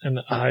wallet, and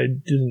I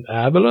didn't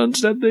have a lunch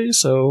that day,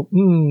 so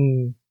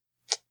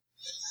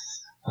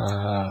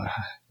I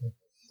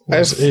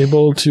was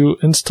able to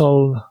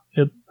install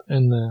it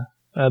and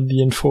add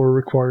the info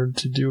required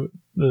to do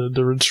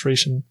the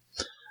registration,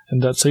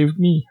 and that saved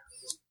me.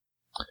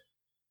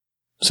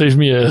 Saved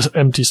me an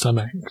empty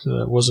stomach.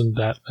 That wasn't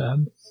that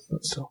bad,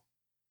 but still.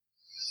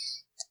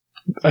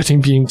 I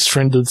think being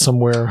stranded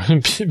somewhere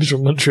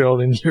between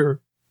Montreal and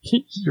your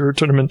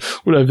tournament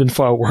would have been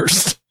far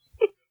worse.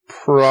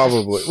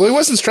 Probably. Well, he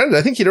wasn't stranded.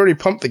 I think he'd already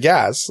pumped the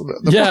gas.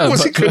 The problem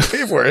was he couldn't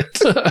pay for it.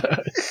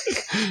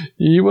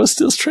 He was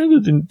still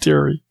stranded in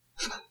theory.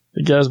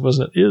 The gas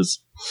wasn't his.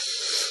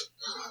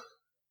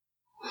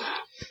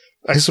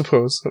 I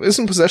suppose.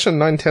 Isn't possession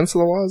 9/10 of the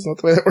law? Isn't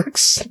that the way that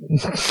works?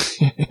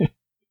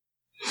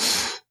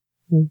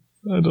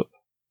 I don't.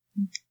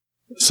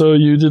 So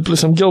you did play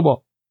some Guild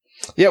Ball?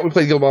 Yeah, we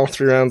played Guild Ball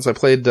 3 rounds. I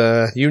played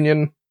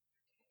Union.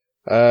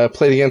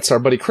 Played against our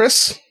buddy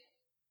Chris.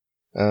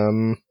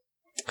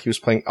 He was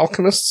playing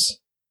Alchemists.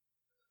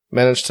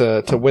 Managed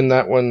to win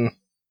that one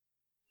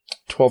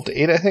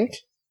 12-8, I think.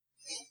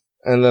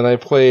 And then I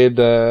played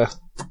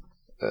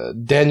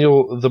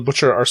Daniel the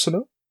Butcher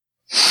Arsenault.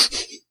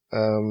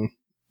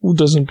 Who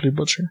doesn't play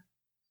Butcher?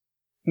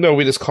 No,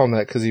 we just call him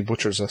that because he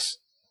butchers us.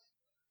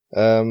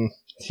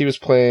 He was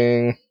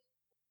playing...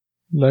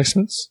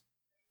 Blacksmiths?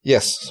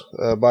 Yes,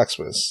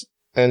 Blacksmiths.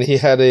 And he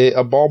had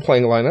a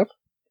ball-playing lineup.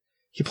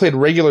 He played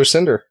regular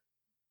Cinder.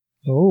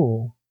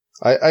 Oh.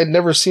 I'd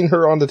never seen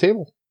her on the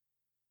table.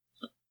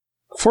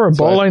 For a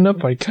ball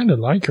lineup, I kind of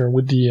like her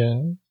with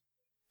the...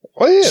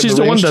 Oh, yeah, she's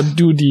the one that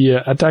do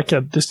the attack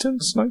at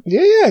distance, like?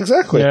 Yeah,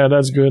 exactly. Yeah,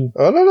 that's good.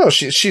 Oh, no,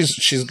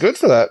 she's good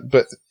for that,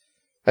 but...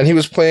 And he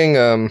was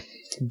playing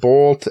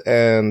Bolt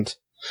and...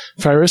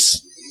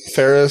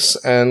 Ferris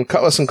and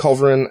Cutlass and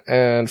Culverin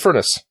and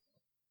Furnace.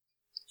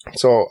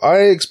 So I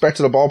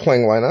expected a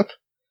ball-playing lineup.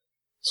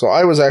 So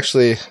I was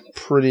actually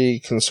pretty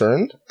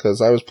concerned,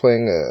 because I was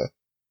playing,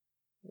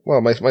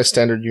 my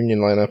standard Union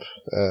lineup.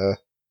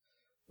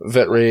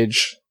 Vet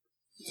Rage,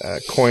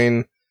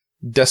 Coin,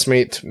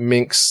 Decimate,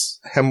 Minx,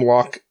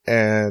 Hemlock,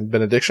 and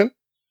Benediction.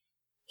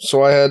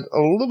 So I had a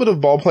little bit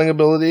of ball-playing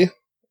ability,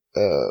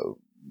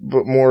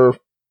 but more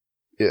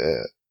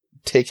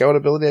takeout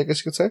ability, I guess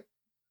you could say.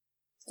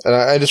 And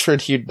I just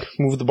figured he'd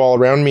move the ball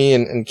around me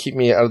and keep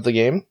me out of the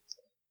game.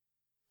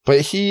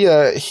 But he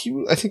I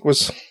think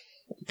was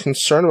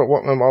concerned about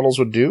what my models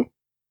would do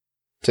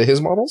to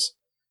his models.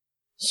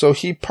 So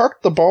he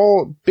parked the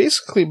ball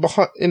basically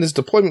in his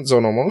deployment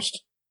zone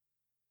almost,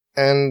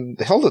 and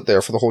held it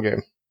there for the whole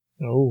game.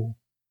 Oh.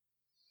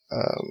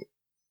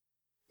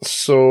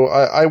 So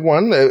I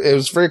won. It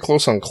was very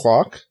close on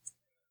clock.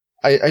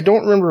 I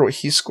don't remember what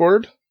he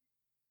scored.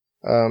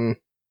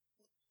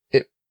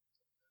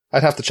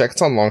 I'd have to check.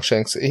 It's on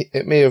Longshanks.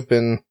 It may have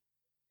been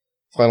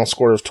final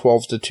score of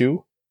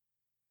 12-2.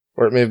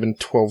 Or it may have been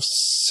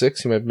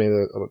 12-6. He might have made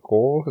a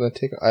goal and a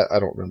take. I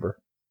don't remember.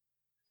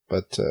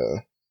 But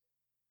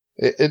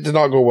it did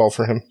not go well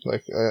for him.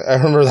 Like I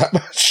remember that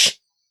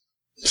much.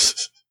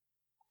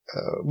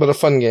 But a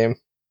fun game.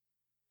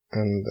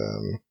 And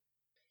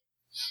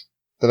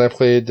then I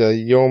played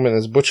Yom and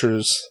his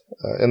Butchers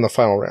in the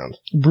final round.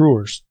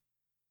 Brewers.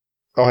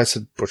 Oh, I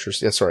said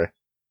Butchers. Yeah, sorry.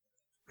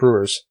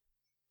 Brewers.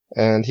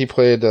 And he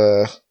played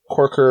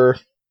Corker.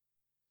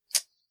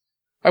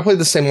 I played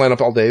the same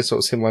lineup all day, so it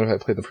was the same lineup I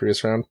played the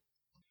previous round.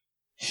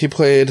 He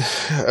played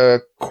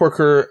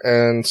Corker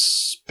and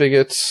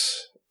Spigot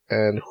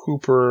and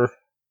Hooper,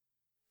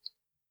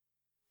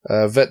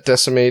 Vet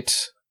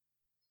Decimate.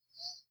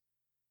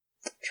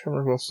 I'm trying to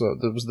remember who else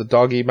there was the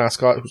doggy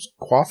mascot, who's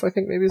Quaff, I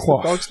think maybe is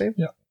Quaff. The dog's name?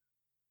 Yeah.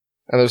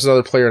 And there's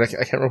another player, and I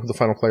can't remember who the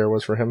final player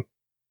was for him.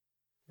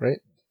 Right?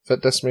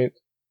 Vet Decimate,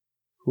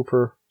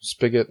 Hooper,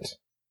 Spigot,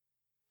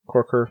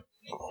 Corker,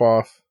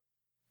 Quaff.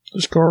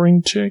 The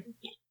scoring chick?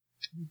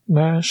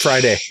 Mash?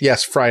 Friday.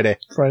 Yes, Friday.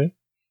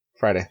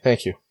 Friday.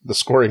 Thank you. The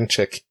scoring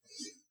chick.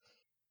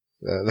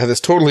 That is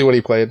totally what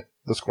he played.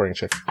 The scoring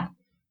chick.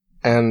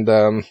 And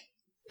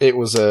it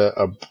was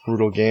a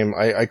brutal game.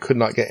 I could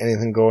not get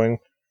anything going.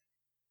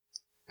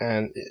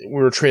 And we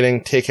were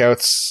trading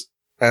takeouts,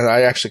 and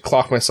I actually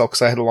clocked myself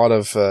because I had a lot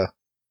of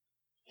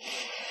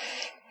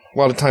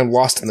time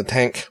lost in the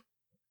tank.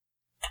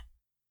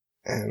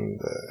 And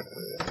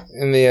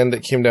in the end,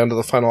 it came down to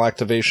the final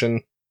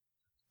activation.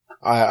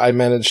 I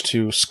managed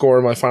to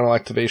score my final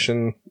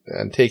activation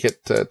and take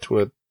it to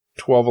a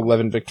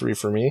 12-11 victory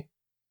for me.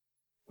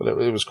 But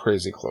it was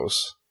crazy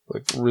close.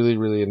 Like, really,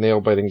 really a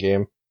nail-biting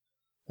game.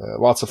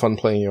 Lots of fun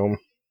playing Yom.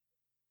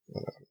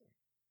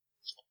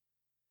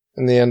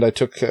 In the end, I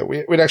took...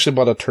 we'd actually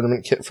bought a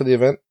tournament kit for the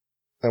event,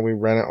 and we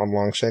ran it on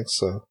Longshanks,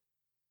 so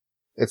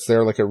it's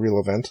there like a real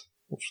event,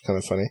 which was kind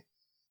of funny.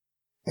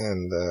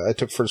 And I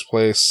took first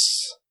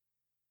place.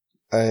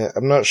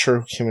 I'm not sure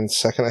who came in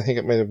second. I think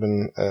it might have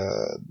been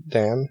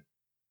Dan.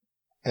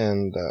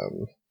 And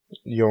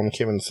Yom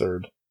came in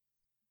third.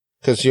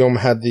 Because Yom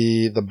had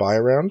the bye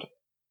round.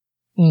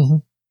 Mm-hmm.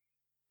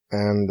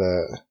 And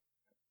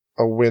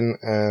a win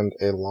and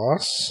a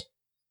loss.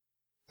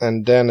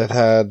 And Dan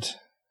had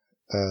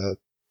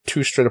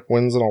 2 straight up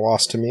wins and a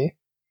loss to me.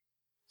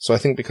 So I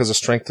think because of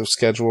strength of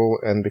schedule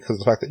and because of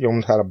the fact that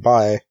Yom had a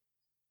bye,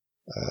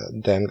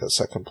 Dan got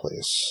second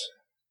place.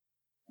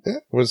 Yeah,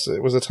 it was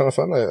a ton of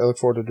fun. I look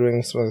forward to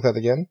doing something like that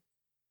again.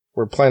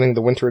 We're planning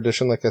the winter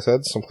edition, like I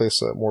said,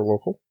 someplace more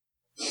local.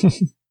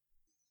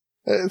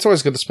 It's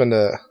always good to spend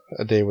a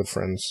day with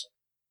friends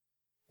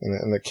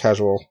in a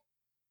casual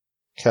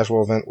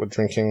event with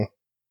drinking,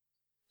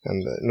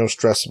 and no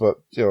stress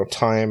about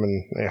time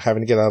and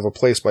having to get out of a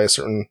place by a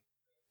certain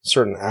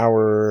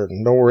hour,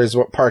 and no worries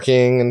about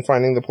parking and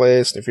finding the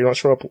place. If you don't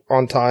show up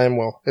on time,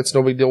 well, it's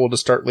no big deal. We'll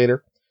just start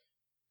later.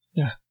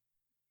 Yeah,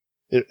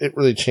 it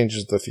really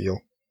changes the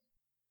feel,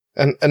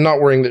 and not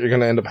worrying that you're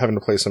going to end up having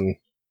to play some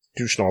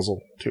douche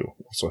nozzle too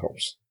also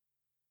helps.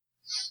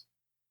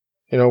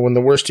 When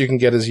the worst you can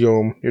get is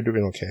Yom, you're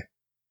doing okay.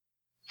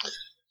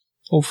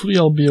 Hopefully,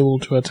 I'll be able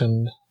to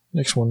attend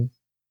next one.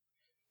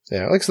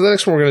 Yeah, so the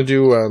next one we're going to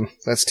do,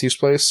 that's Steve's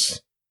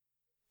place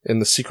in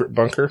the secret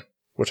bunker,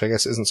 which I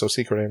guess isn't so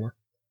secret anymore.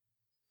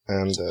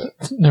 And,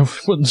 no,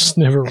 it's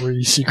never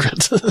really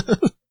secret.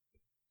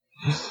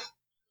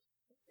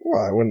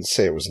 Well, I wouldn't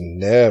say it was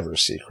never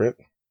secret.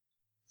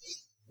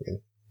 I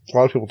mean, a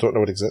lot of people don't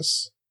know it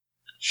exists.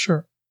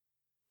 Sure.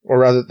 Or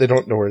rather, they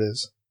don't know where it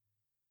is.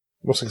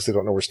 Mostly because they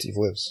don't know where Steve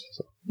lives.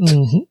 So.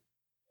 Mm-hmm.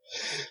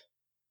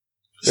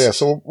 Yeah,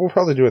 so we'll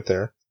probably do it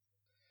there.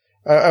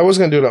 I was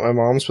going to do it at my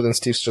mom's, but then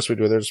Steve suggested we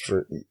do it there just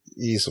for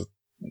ease of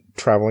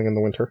traveling in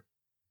the winter.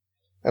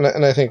 And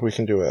I think we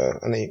can do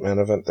an 8-man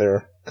event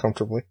there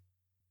comfortably.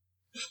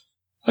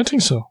 I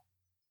think so.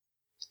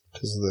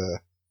 Because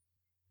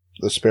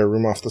the spare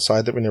room off the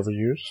side that we never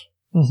use.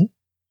 Mm-hmm.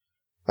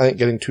 I think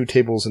getting 2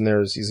 tables in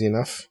there is easy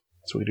enough.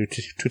 So we do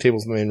 2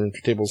 tables in the main room, 2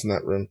 tables in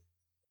that room.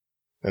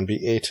 And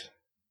be 8.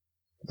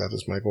 That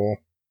is my goal.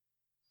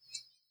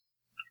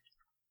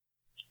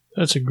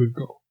 That's a good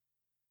goal.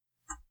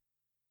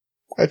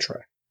 I try.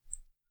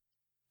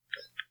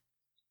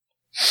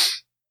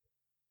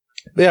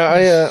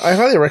 Yeah, I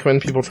highly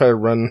recommend people try to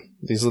run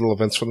these little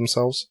events for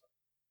themselves.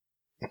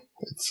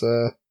 It's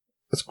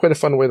quite a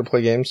fun way to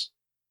play games.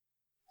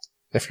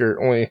 If you're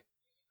only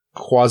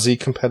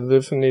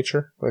quasi-competitive in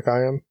nature, like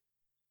I am.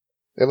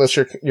 Unless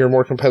your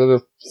more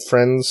competitive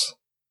friends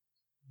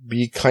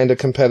be kind of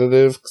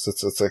competitive,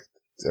 because it's a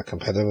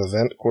competitive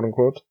event, quote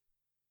unquote.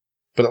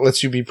 But it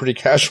lets you be pretty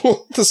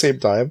casual at the same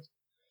time.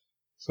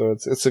 So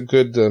it's a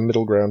good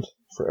middle ground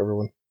for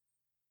everyone.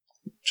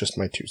 Just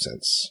my 2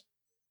 cents.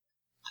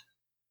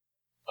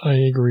 I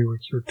agree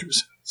with your 2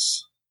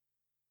 cents.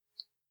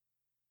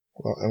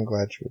 Well, I'm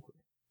glad you agree.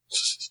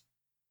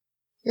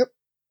 Yep.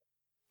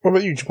 What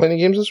about you? Did you play any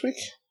games this week?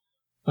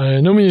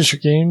 No miniature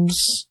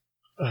games.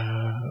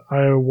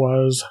 I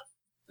was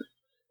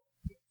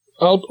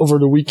out over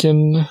the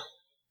weekend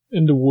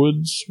in the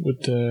woods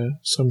with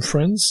some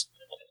friends.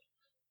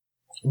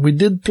 We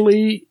did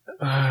play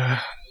a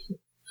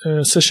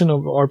session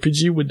of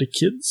RPG with the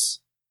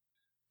kids.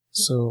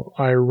 So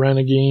I ran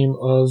a game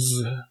of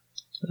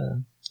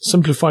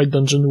Simplified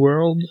Dungeon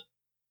World.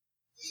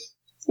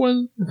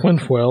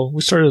 Went well.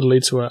 We started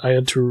late, so I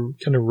had to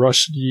kind of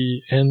rush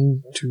the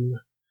end to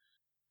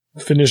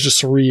finish the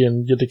story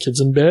and get the kids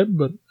in bed,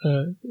 but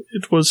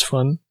it was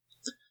fun.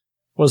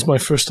 It was my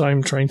first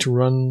time trying to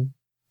run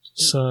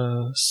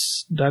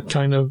that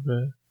kind of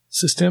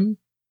system,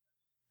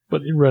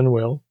 but it ran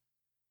well.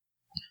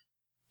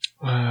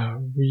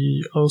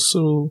 We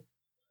also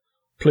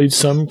played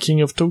some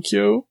King of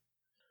Tokyo,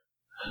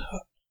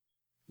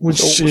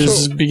 which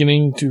is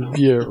beginning to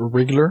be a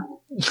regular.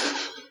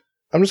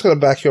 I'm just going to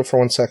back you up for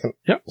 1 second.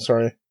 Yep.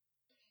 Sorry.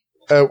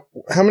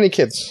 How many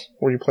kids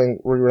were you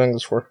running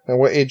this for? And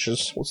what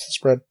ages? What's the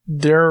spread?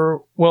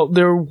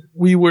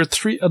 We were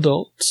 3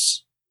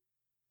 adults,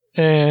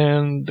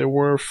 and there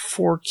were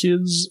 4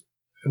 kids,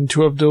 and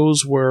 2 of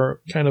those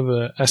were kind of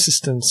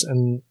assistants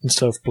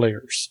instead of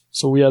players.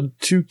 So we had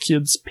 2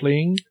 kids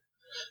playing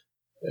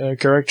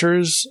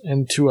characters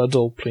and 2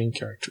 adult playing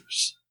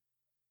characters.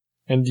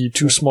 And the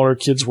 2 smaller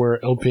kids were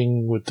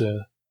helping with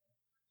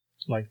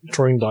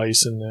throwing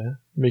dice and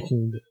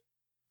making the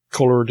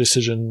color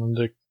decision and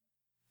the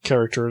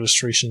character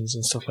illustrations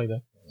and stuff like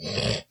that.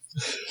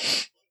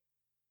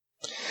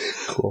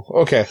 Cool.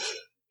 Okay.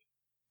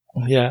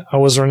 Yeah, I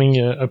was running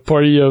a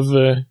party of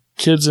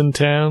kids in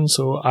town,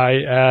 so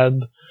I had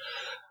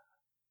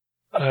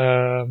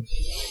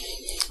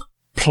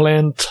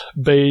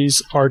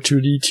plant-based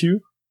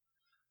R2-D2,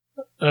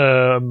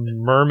 a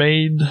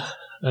mermaid,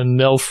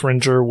 an elf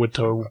ranger with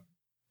a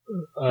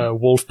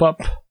wolf pup,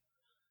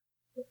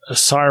 a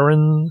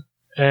siren,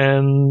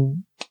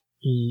 and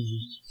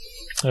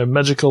a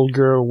magical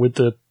girl with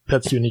a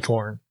pet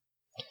unicorn.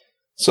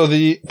 So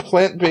the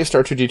plant-based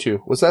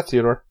R2-D2, was that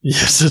Theodore?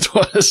 Yes, it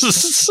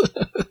was.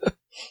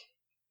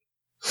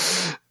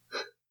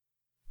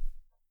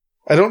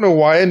 I don't know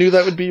why I knew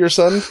that would be your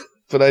son,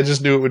 but I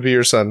just knew it would be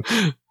your son.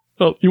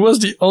 Well, he was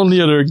the only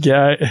other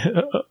guy,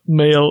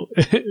 male,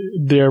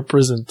 there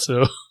present,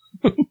 so...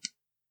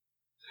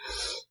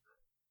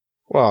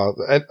 Wow,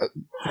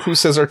 who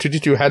says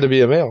R2-D2 had to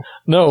be a male?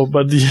 No,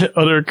 but the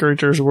other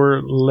characters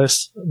were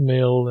less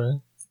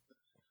male.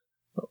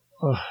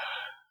 Well,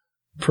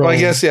 I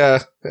guess,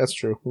 yeah, that's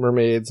true.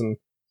 Mermaids, and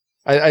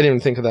I didn't even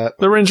think of that.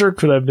 The ranger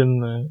could have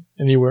been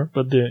anywhere,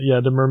 but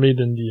the mermaid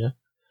and the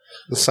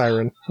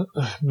siren,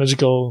 the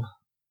magical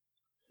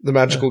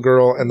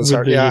girl, and the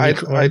siren.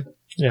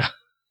 Yeah,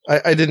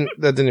 I didn't.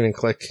 That didn't even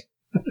click.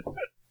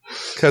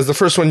 Because the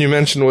first one you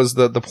mentioned was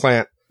the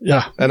plant.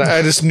 Yeah. And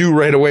I just knew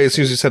right away as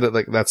soon as you said it,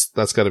 like, that's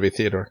got to be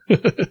Theodore.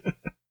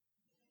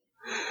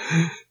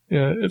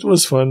 Yeah, it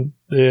was fun.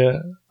 Yeah.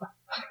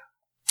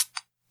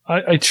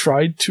 I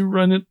tried to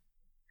run it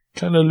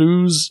kind of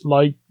loose,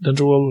 like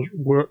Dungeon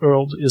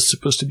World is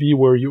supposed to be,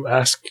 where you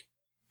ask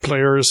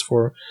players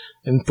for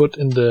input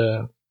in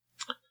the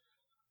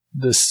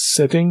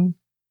setting.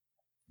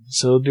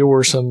 So there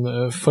were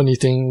some funny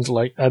things,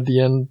 like at the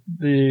end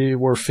they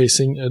were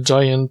facing a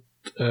giant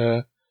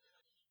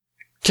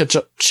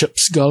ketchup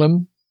chips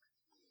golem.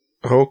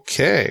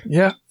 Okay.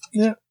 Yeah.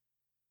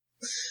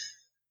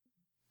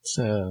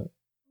 So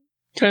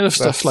kind of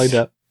stuff like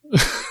that.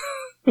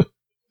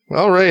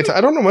 All right.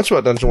 I don't know much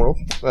about Dungeon World.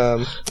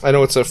 I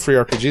know it's a free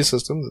RPG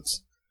system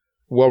that's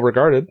well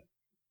regarded.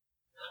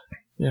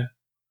 Yeah.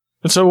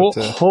 It's a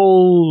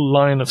whole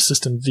line of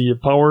systems. The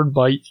Powered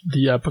by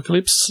the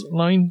Apocalypse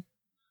line.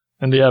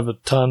 And they have a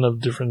ton of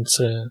different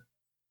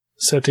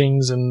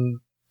settings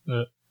and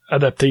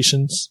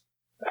adaptations.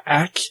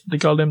 ACK, they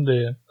call them,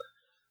 the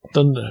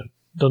Dungeon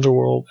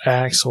World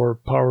Axe or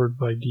Powered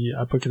by the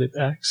Apocalypse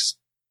Axe.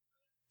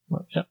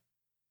 Well, yeah.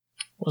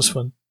 It was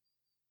fun.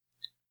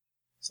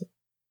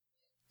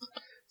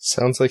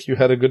 Sounds like you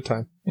had a good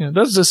time. Yeah,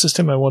 that's the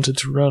system I wanted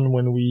to run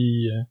when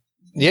we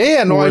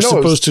I were know.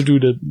 supposed to do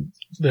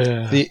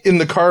the in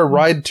the car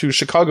ride to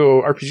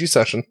Chicago RPG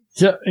session.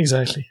 Yeah,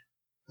 exactly.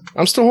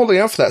 I'm still holding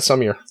out for that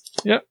some year.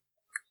 Yeah.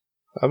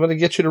 I'm going to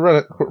get you to run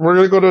it. We're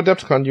going to go to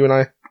Adepticon, you and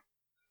I.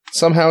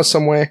 Somehow,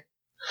 some way.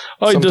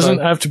 Oh, it doesn't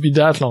have to be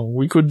that long.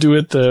 We could do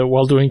it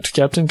while doing to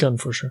Captain Con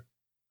for sure.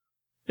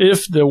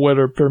 If the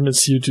weather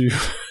permits you to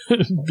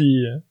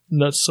be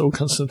not so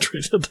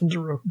concentrated on the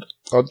road.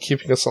 Oh,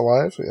 keeping us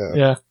alive?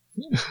 Yeah.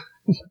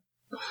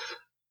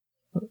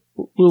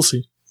 We'll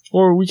see.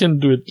 Or we can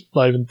do it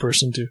live in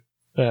person too.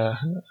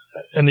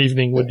 An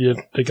evening with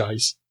the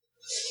guys.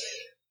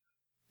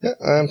 Yeah,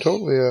 I'm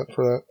totally up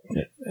for that.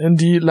 Yeah. And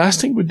the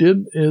last thing we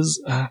did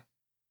is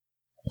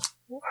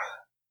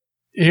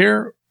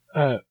here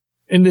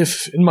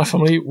in my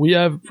family we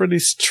have a pretty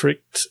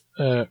strict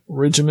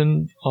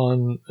regimen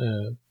on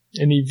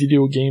any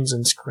video games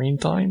and screen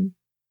time.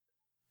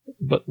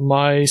 But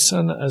my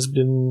son has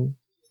been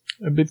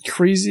a bit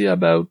crazy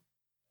about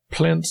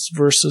Plants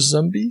vs.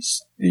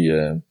 Zombies,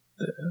 the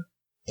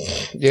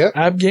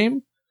app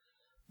game.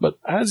 But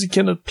as he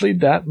cannot play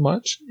that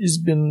much, he's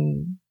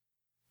been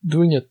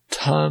doing a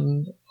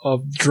ton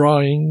of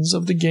drawings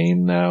of the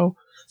game now.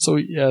 So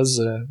he has,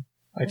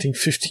 I think,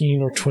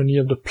 15 or 20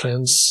 of the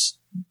plants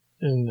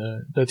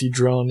that he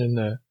drawn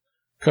and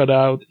cut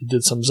out. He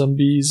did some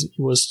zombies.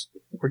 He was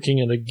working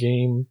on a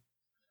game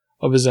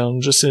of his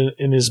own, just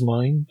in his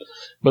mind.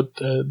 But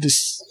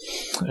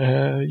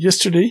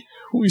yesterday,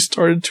 we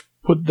started to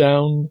put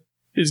down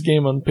his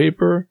game on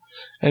paper,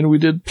 and we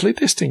did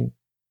playtesting.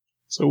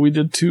 So we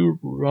did 2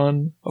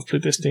 runs of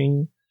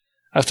playtesting.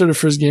 After the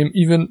first game,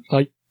 even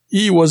like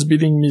he was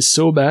beating me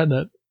so bad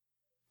that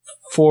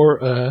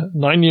for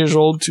 9 years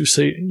old to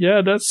say,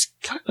 yeah, that's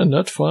kind of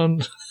not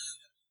fun,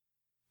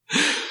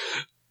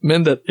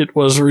 meant that it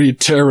was really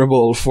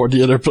terrible for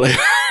the other player.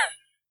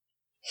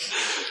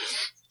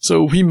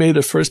 So we made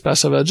a first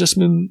pass of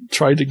adjustment,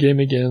 tried the game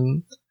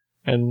again,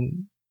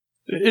 and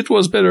it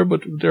was better,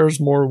 but there's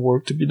more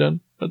work to be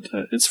done. But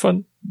it's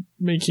fun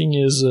making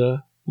his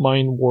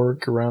mind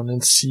work around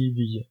and see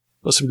the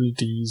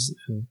possibilities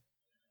and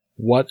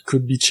what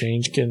could be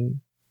changed.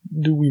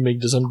 Do we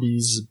make the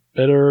zombies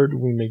better? Do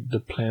we make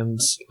the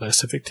plants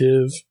less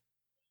effective?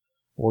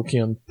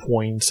 Working on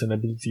points and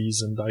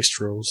abilities and dice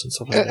rolls and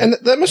stuff like that. And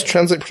that must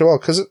translate pretty well,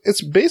 because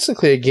it's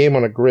basically a game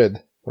on a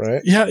grid,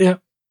 right? Yeah.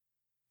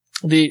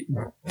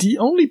 The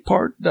only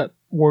part that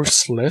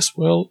works less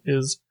well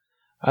is,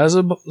 as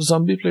a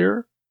zombie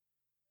player,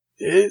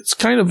 it's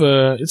kind of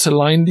it's a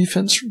line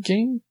defense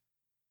game.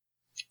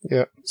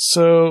 Yeah.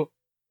 So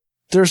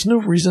there's no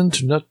reason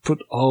to not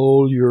put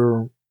all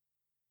your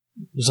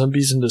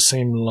zombies in the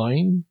same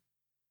line,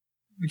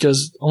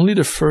 because only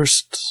the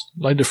first,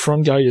 like the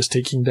front guy, is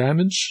taking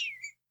damage,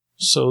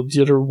 so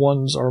the other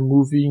ones are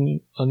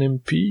moving on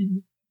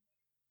MP,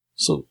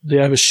 so they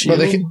have a shield.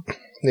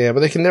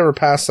 But they can never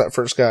pass that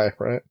first guy,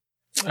 right?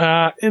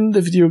 In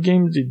the video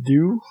game they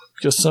do,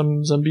 because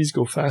some zombies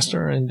go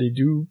faster and they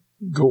do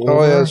go over.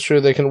 Oh yeah, that's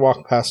true, they can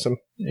walk past him.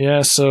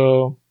 Yeah,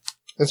 so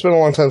it's been a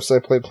long time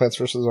since I played Plants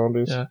vs.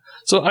 Zombies. Yeah.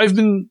 So I've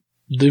been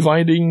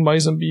dividing my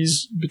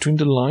zombies between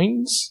the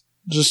lines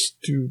just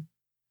to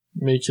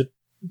make it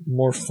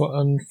more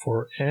fun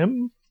for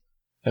him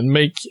and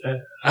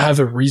have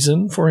a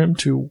reason for him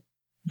to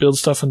build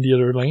stuff on the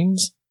other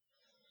lanes.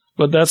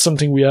 But that's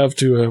something we have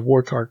to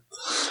work out.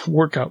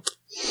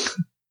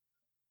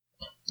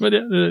 But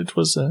yeah, it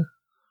was a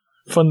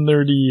fun,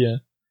 nerdy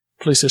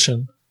play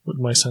session with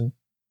my son.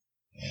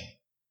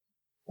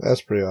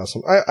 That's pretty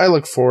awesome. I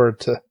look forward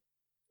to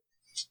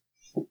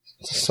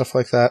stuff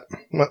like that.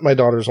 My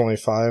daughter's only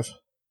 5,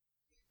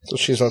 so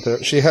she's not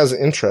there. She has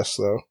interest,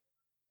 though.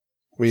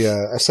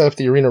 I set up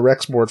the Arena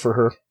Rex board for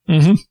her.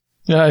 Mm-hmm.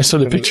 Yeah, I saw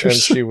the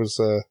pictures.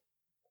 And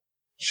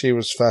she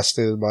was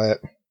fascinated by it.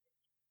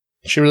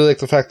 She really liked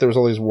the fact there was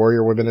all these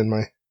warrior women in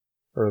my,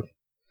 or at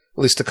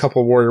least a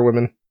couple warrior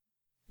women.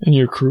 In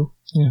your crew?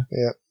 Yeah.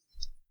 Yeah.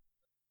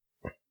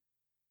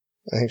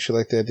 I think she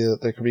liked the idea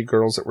that there could be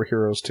girls that were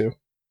heroes too.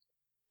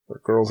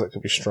 Or girls that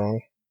could be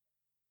strong.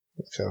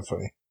 It's kind of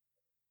funny.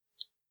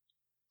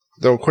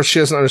 Though, of course, she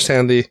doesn't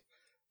understand the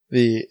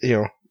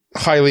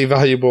highly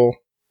valuable,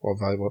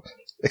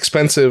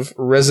 expensive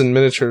resin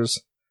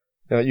miniatures.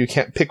 You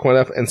can't pick one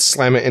up and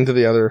slam it into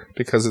the other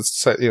because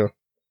it's,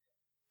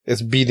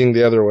 it's beating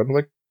the other one.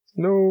 Like,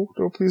 no,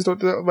 please don't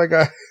do that with my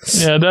guys.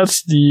 Yeah,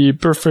 that's the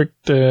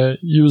perfect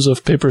use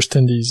of paper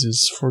standees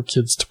is for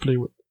kids to play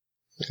with.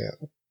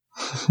 Yeah.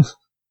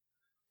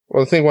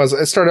 Well, the thing was,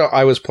 it started out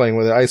I was playing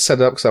with it. I set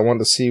it up because I wanted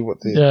to see what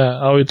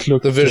how it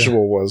looked. The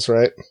visual was,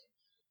 right?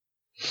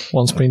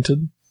 Once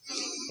painted.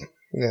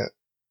 Yeah.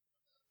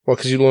 Well,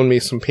 because you loaned me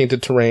some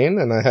painted terrain,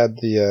 and I had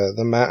the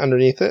mat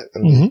underneath it,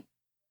 and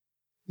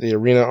the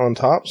arena on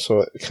top, so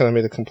it kind of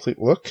made a complete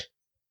look.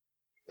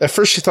 At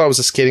first, she thought it was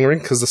a skating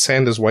rink because the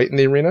sand is white in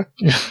the arena.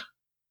 Yeah.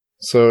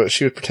 So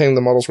she was pretending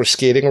the models were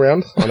skating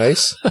around on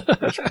ice,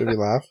 which made me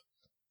laugh.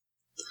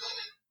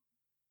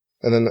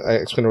 And then I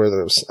explained to her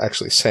that it was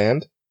actually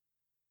sand.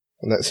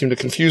 And that seemed to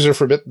confuse her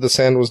for a bit. The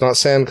sand was not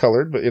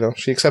sand-colored, but,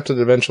 she accepted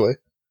it eventually.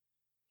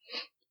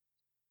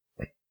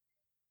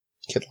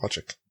 Kid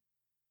logic.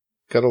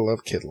 Gotta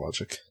love kid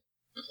logic.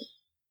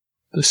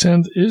 The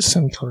sand is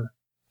sand color.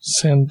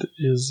 Sand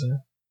is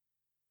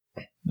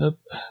not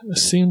a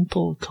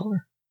simple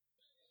color.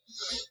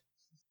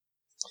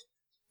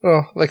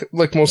 Well,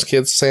 like most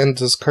kids,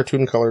 sand is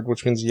cartoon-colored,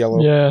 which means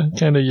yellow. Yeah,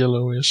 kind of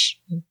yellowish.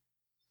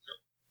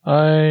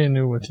 I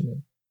knew what you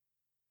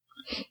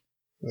meant.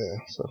 Yeah,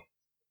 so...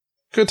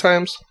 Good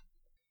times.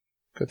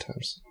 Good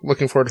times.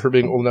 Looking forward to her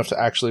being old enough to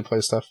actually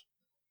play stuff.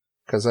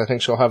 Because I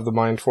think she'll have the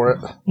mind for it.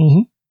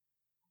 Mm-hmm.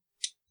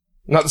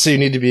 Not to say you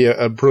need to be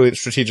a brilliant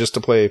strategist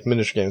to play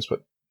miniature games,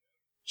 but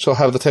she'll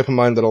have the type of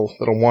mind that'll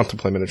want to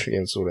play miniature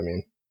games, is what I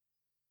mean.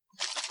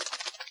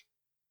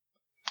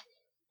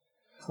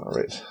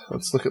 Alright,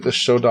 let's look at this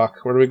show doc.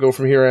 Where do we go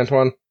from here,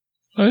 Antoine?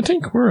 I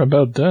think we're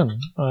about done.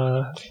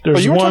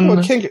 There's you were one...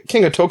 talking about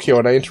King of Tokyo,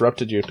 and I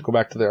interrupted you to go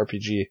back to the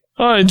RPG.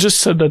 I just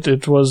said that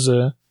it was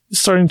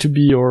starting to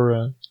be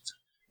your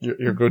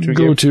go-to game?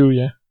 Go-to,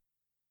 yeah.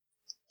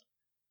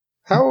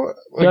 How...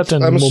 That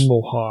and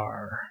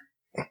Memoir.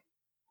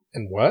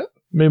 And what?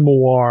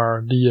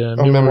 Memoir, the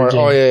Memoir game.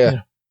 Oh,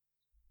 yeah.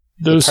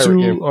 Those two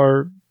game.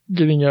 are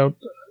getting out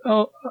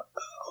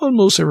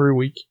almost every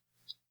week.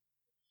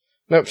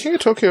 Now, King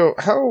of Tokyo,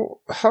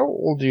 how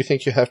old do you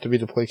think you have to be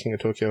to play King of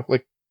Tokyo?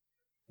 Like,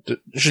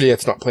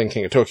 Juliette's not playing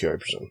King of Tokyo, I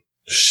presume.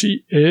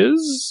 She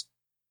is,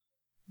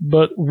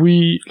 but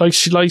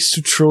she likes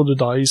to throw the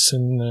dice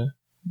and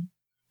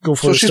go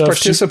for so she's stuff.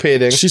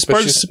 Participating. She's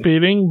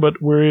participating,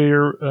 but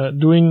we're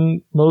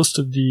doing most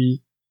of the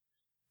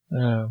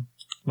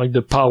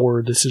the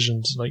power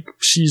decisions. Like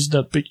she's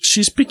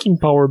picking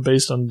power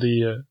based on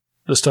the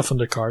stuff on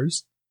the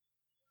cards,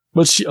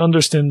 but she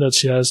understands that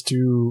she has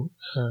to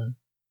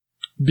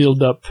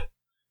build up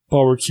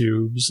power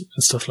cubes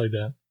and stuff like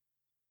that.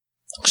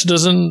 She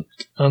doesn't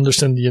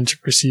understand the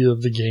intricacy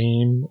of the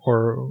game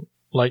or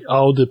like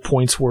how the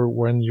points were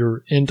when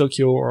you're in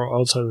Tokyo or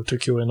outside of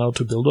Tokyo and how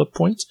to build up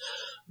points,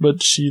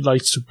 but she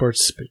likes to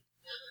participate.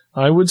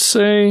 I would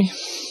say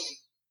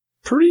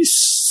pretty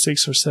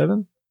 6 or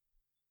 7.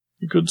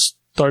 You could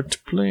start to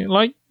play.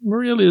 Like,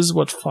 Muriel is,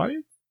 5?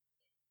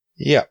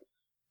 Yeah.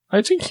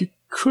 I think you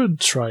could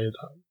try it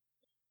out.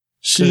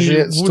 She's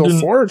still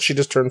 4 or she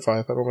just turned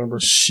 5? I don't remember.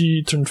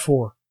 She turned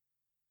 4.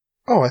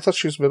 Oh, I thought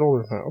she was a bit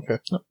older than that. Okay.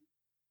 No.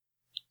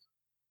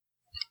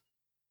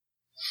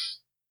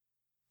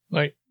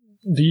 Like,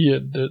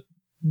 the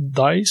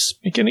dice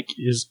mechanic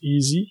is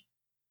easy.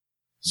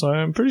 So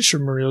I'm pretty sure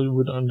Muriel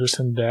would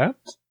understand that.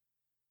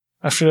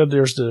 After that,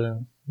 there's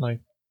the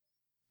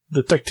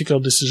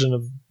tactical decision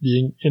of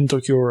being in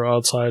Tokyo or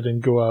outside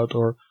and go out,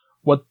 or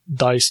what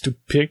dice to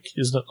pick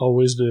is not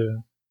always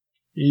the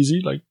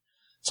easy. Like,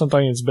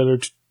 sometimes it's better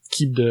to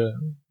keep the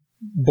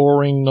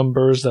boring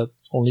numbers that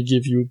only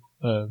give you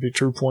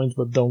victory points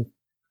but don't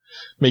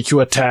make you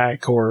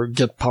attack or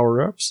get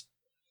power-ups.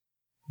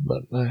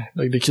 But,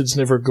 the kids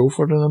never go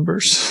for the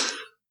numbers.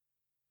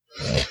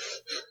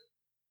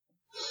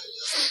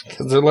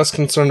 Because they're less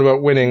concerned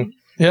about winning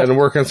and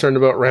more concerned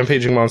about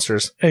rampaging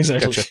monsters.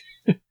 Exactly. Gotcha.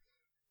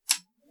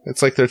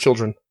 It's like their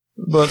children.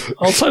 But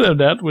outside of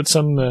that, with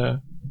some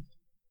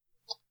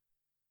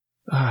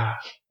I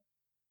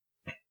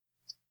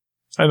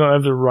don't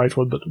have the right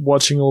word, but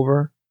watching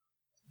over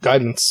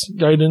guidance.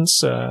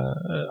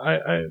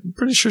 I'm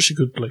pretty sure she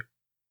could play.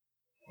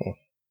 Oh.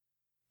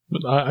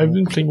 But I've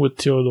been playing with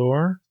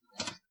Theodore.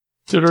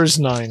 Theodore is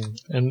 9,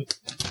 and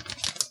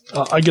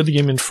I get the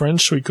game in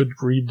French, so he could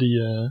read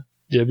the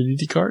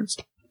ability cards,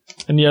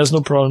 and he has no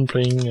problem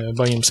playing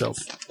by himself.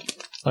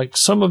 Like,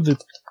 some of the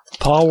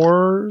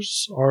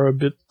powers are a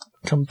bit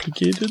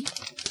complicated,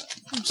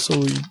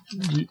 so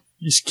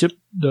you skip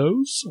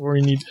those, or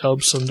you need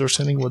help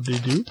understanding what they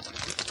do.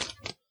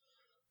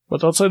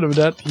 But outside of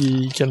that,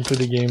 he can play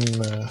the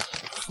game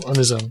on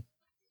his own.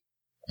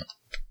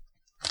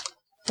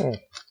 Oh.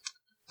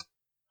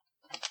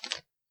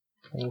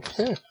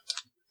 Okay.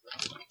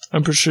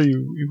 I'm pretty sure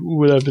you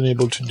would have been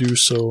able to do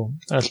so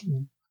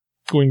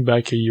going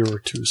back a year or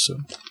two. So.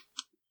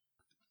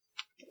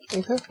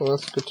 Okay, well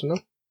that's good to know.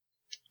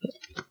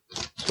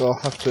 So I'll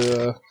have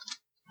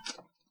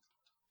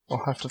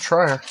to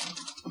try her.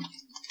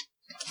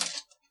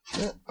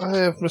 Yeah, I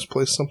have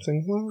misplaced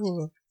something.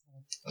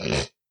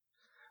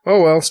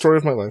 Oh well, story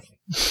of my life.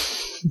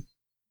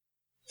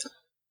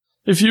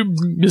 If you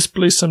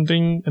misplace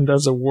something and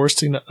that's the worst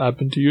thing that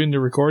happened to you in the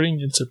recording,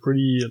 it's a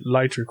pretty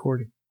light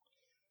recording.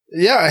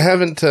 Yeah, I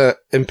haven't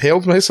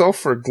impaled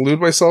myself or glued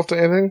myself to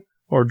anything.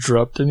 Or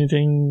dropped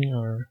anything,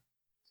 or...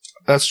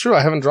 That's true,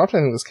 I haven't dropped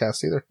anything this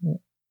cast either. Yeah.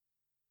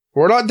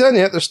 We're not done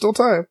yet, there's still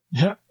time.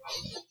 Yeah.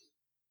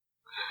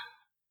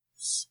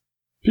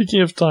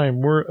 Speaking of time,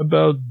 we're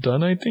about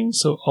done, I think,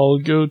 so I'll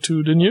go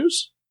to the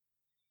news.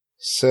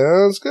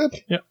 Sounds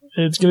good. Yeah,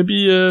 it's going to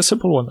be a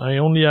simple one. I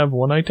only have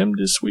one item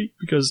this week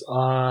because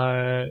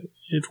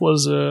it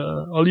was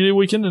a holiday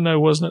weekend and I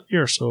was not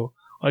here, so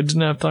I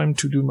didn't have time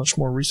to do much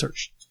more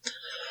research.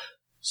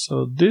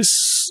 So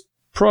it's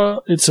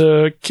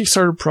a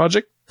Kickstarter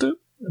project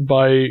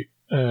by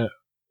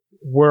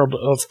World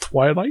of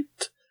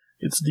Twilight.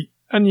 It's the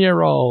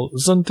Aniaral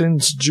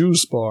Zuntain's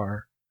Juice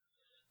Bar.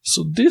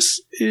 So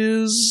this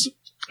is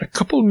a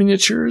couple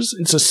miniatures.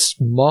 It's a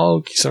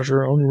small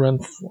Kickstarter,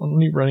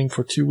 only running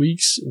for 2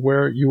 weeks,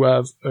 where you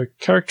have a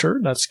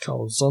character that's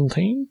called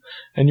Zuntain,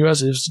 and you have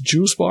his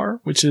juice bar,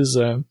 which is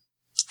a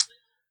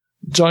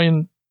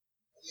giant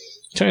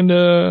kind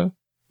of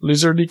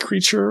lizardy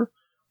creature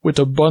with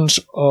a bunch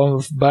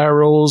of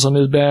barrels on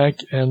his back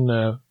and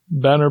a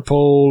banner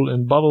pole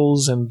and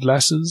bottles and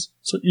glasses.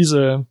 So he's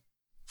a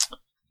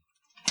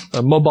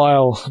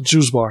mobile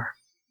juice bar.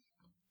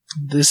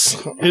 Hold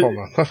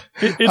on.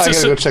 I gotta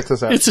go check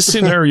this out. It's a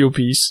scenario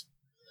piece.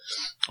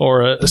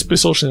 Or a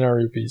special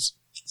scenario piece.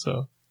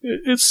 So,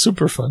 it's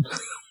super fun.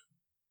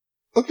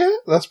 Okay,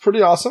 that's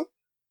pretty awesome.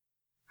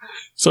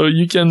 So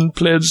you can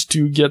pledge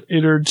to get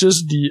either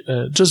just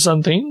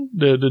Zuntain,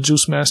 the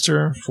Juice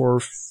Master, for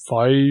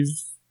 £5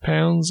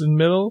 in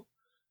metal,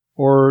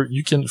 or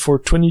you can, for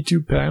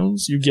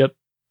 £22, you get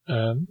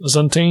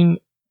Zuntain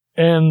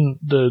and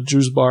the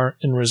Juice Bar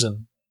in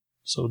resin.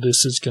 So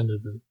this is kind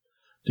of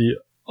the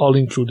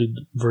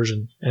all-included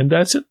version. And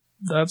that's it.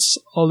 That's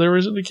all there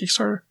is in the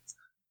Kickstarter.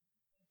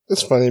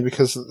 It's funny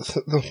because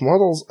the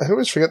models, I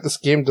always forget this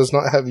game does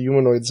not have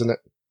humanoids in it.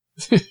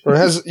 Or it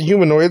has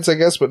humanoids, I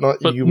guess, but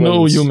not humans.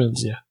 No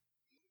humans, yeah.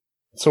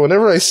 So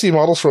whenever I see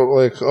models from,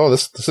 like, oh,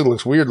 this thing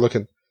looks weird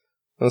looking.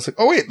 And it's like,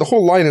 oh wait, the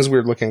whole line is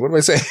weird looking. What do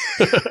I say?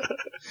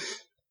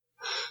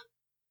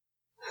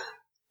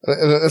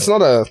 And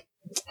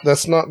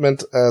that's not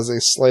meant as a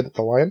slight at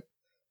the line.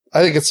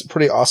 I think it's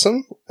pretty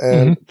awesome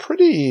and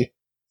pretty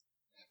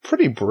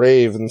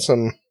brave in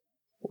some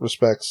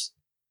respects.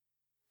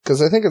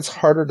 Because I think it's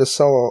harder to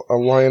sell a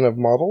line of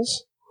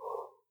models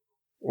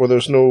where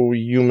there's no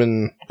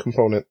human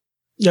component.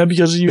 Yeah,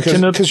 because you're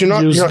not picking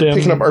up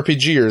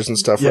RPGers and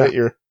stuff, right?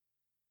 You're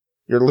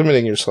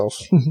limiting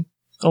yourself.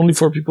 Only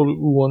for people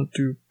who want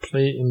to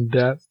play in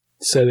that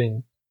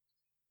setting.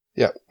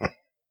 Yeah.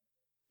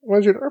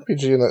 Mind you, an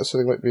RPG in that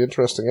setting might be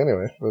interesting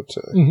anyway. But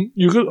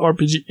you could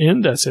RPG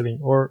in that setting,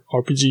 or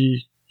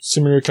RPG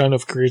similar kind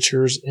of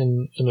creatures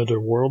in another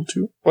world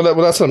too. Well,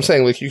 that's what I'm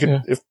saying. Like, you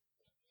could,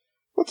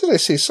 what did I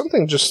see?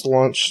 Something just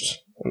launched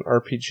an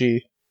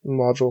RPG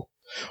module.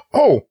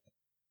 Oh!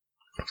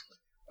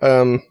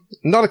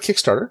 Not a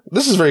Kickstarter.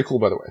 This is very cool,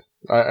 by the way.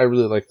 I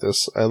really like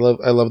this. I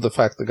love the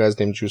fact the guy's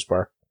named Juice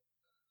Bar.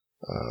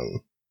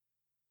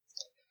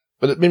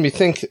 But it made me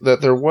think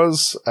that there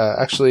was,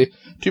 actually, do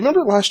you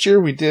remember last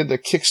year we did a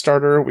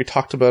Kickstarter, we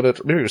talked about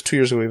it, maybe it was 2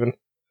 years ago even,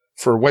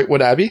 for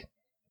Whitewood Abbey?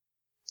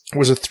 It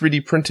was a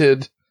 3D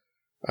printed,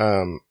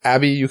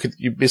 Abbey,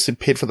 you basically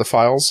paid for the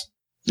files.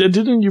 Yeah,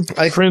 didn't you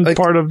print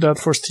part of that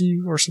for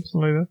Steve or something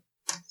like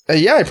that?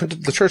 Yeah, I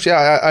printed the church,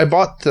 I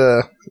bought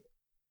in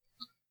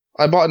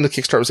the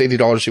Kickstarter, it was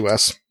 $80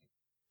 US.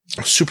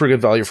 Super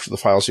good value for the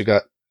files you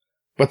got.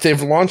 But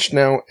they've launched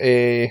now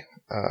an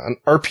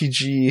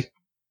RPG,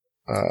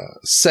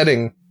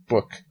 setting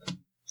book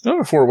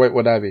for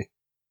Whitewood Abbey.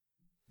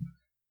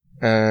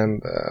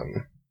 And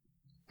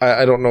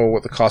I don't know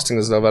what the costing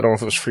is of. I don't know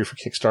if it was free for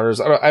Kickstarters.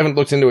 I haven't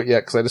looked into it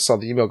yet because I just saw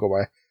the email go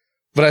by.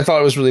 But I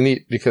thought it was really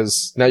neat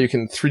because now you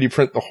can 3D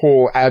print the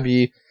whole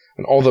Abbey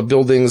and all the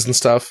buildings and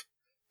stuff.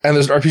 And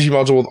there's an RPG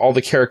module with all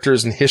the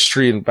characters and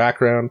history and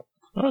background.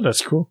 Oh,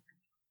 that's cool.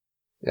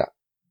 Yeah.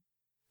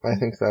 I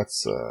think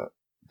that's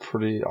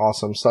pretty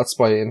awesome. So that's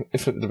by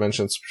Infinite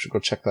Dimensions. We should go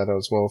check that out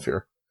as well if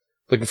you're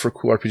looking for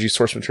cool RPG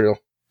source material.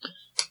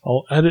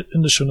 I'll add it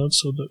in the show notes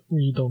so that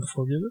we don't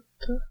forget it.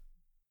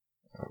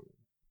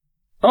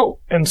 Oh,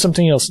 and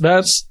something else.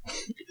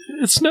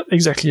 It's not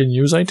exactly a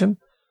news item,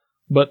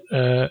 but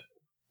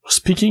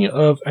speaking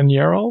of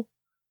Aniaral,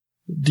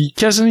 the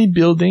Kazani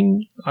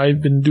building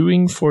I've been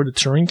doing for the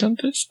Turing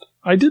contest,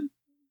 I did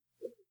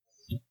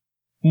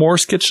more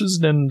sketches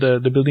than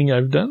the building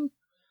I've done,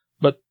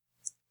 but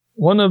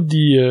one of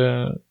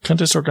the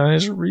contest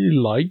organizers really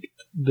liked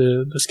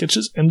the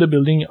sketches and the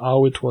building,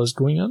 how it was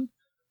going on.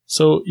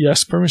 So he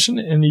asked permission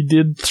and he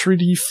did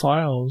 3D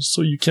files.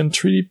 So you can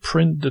 3D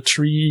print the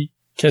 3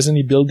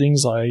 Kazani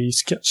buildings I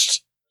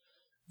sketched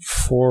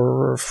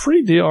for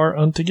free. They are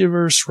on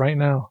Thingiverse right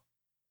now.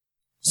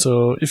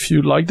 So if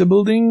you like the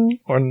building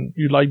or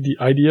you like the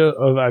idea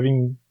of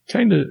having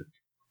kind of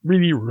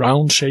really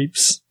round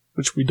shapes,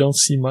 which we don't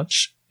see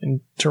much in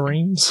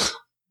terrains,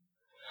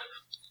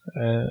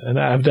 and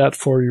have that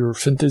for your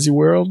fantasy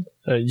world,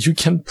 you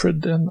can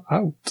print them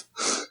out.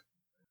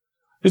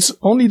 It's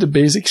only the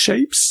basic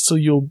shapes, so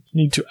you'll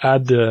need to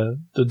add the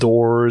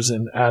doors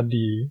and add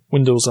the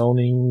window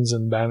zonings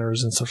and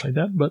banners and stuff like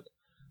that, but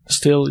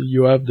still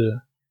you have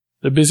the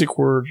basic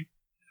work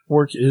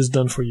is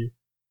done for you.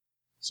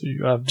 So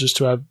you have just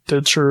to have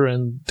texture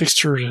and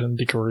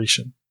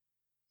decoration.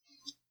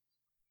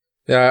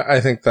 Yeah,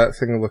 I think that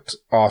thing looked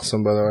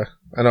awesome, by the way.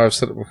 I know I've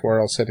said it before,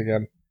 I'll say it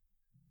again.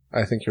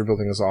 I think your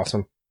building is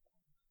awesome.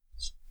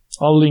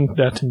 I'll link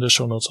that in the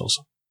show notes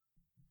also.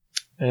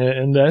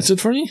 And that's it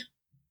for me.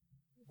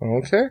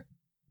 Okay.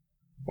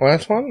 Well,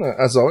 Antoine,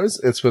 as always,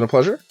 it's been a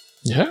pleasure.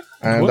 Yeah.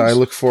 And I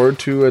look forward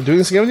to doing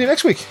this again with you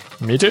next week.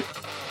 Me too.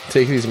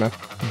 Take it easy, man.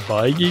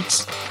 Bye,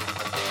 geeks.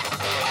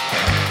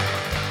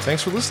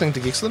 Thanks for listening to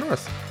Geeks of the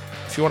North.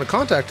 If you want to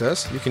contact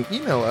us, you can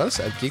email us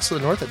at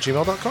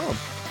geeksofthenorth@gmail.com.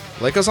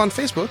 Like us on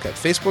Facebook at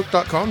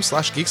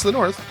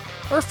facebook.com/geeksofthenorth,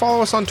 or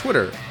follow us on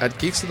Twitter at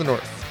Geeks of the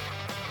North.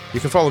 You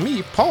can follow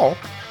me, Paul,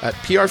 at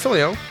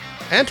PRFilio,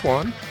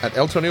 Antoine at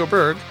Eltonio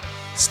Berg,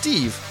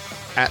 Steve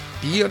at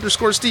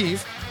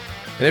B_Steve,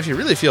 and if you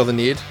really feel the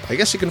need, I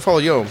guess you can follow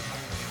Yom.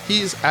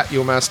 He's at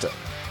Yomasta.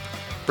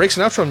 Breaks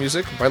and outro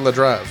music by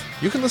Ladrave.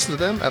 You can listen to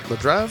them at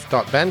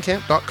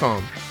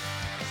ladrave.bandcamp.com.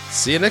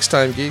 See you next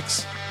time,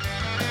 geeks.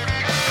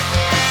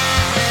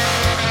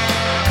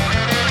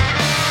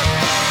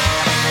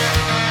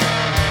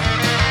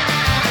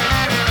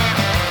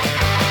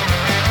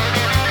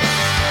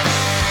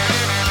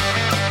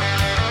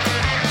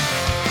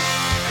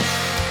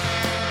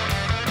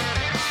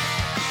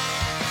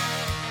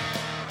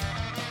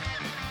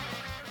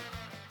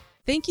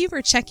 Thank you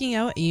for checking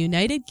out a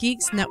United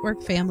Geeks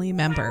Network family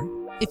member.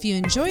 If you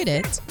enjoyed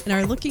it and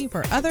are looking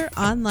for other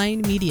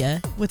online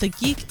media with a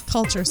geek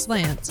culture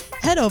slant,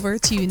 head over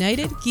to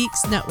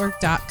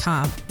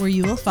UnitedGeeksNetwork.com, where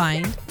you will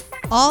find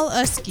All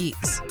Us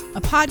Geeks,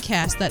 a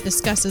podcast that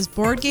discusses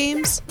board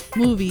games,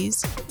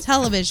 movies,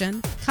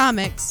 television,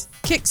 comics,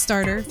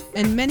 Kickstarter,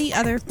 and many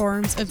other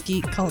forms of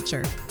geek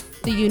culture.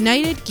 The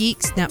United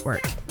Geeks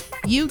Network.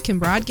 You can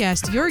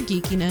broadcast your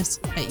geekiness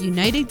at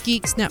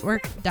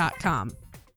UnitedGeeksNetwork.com.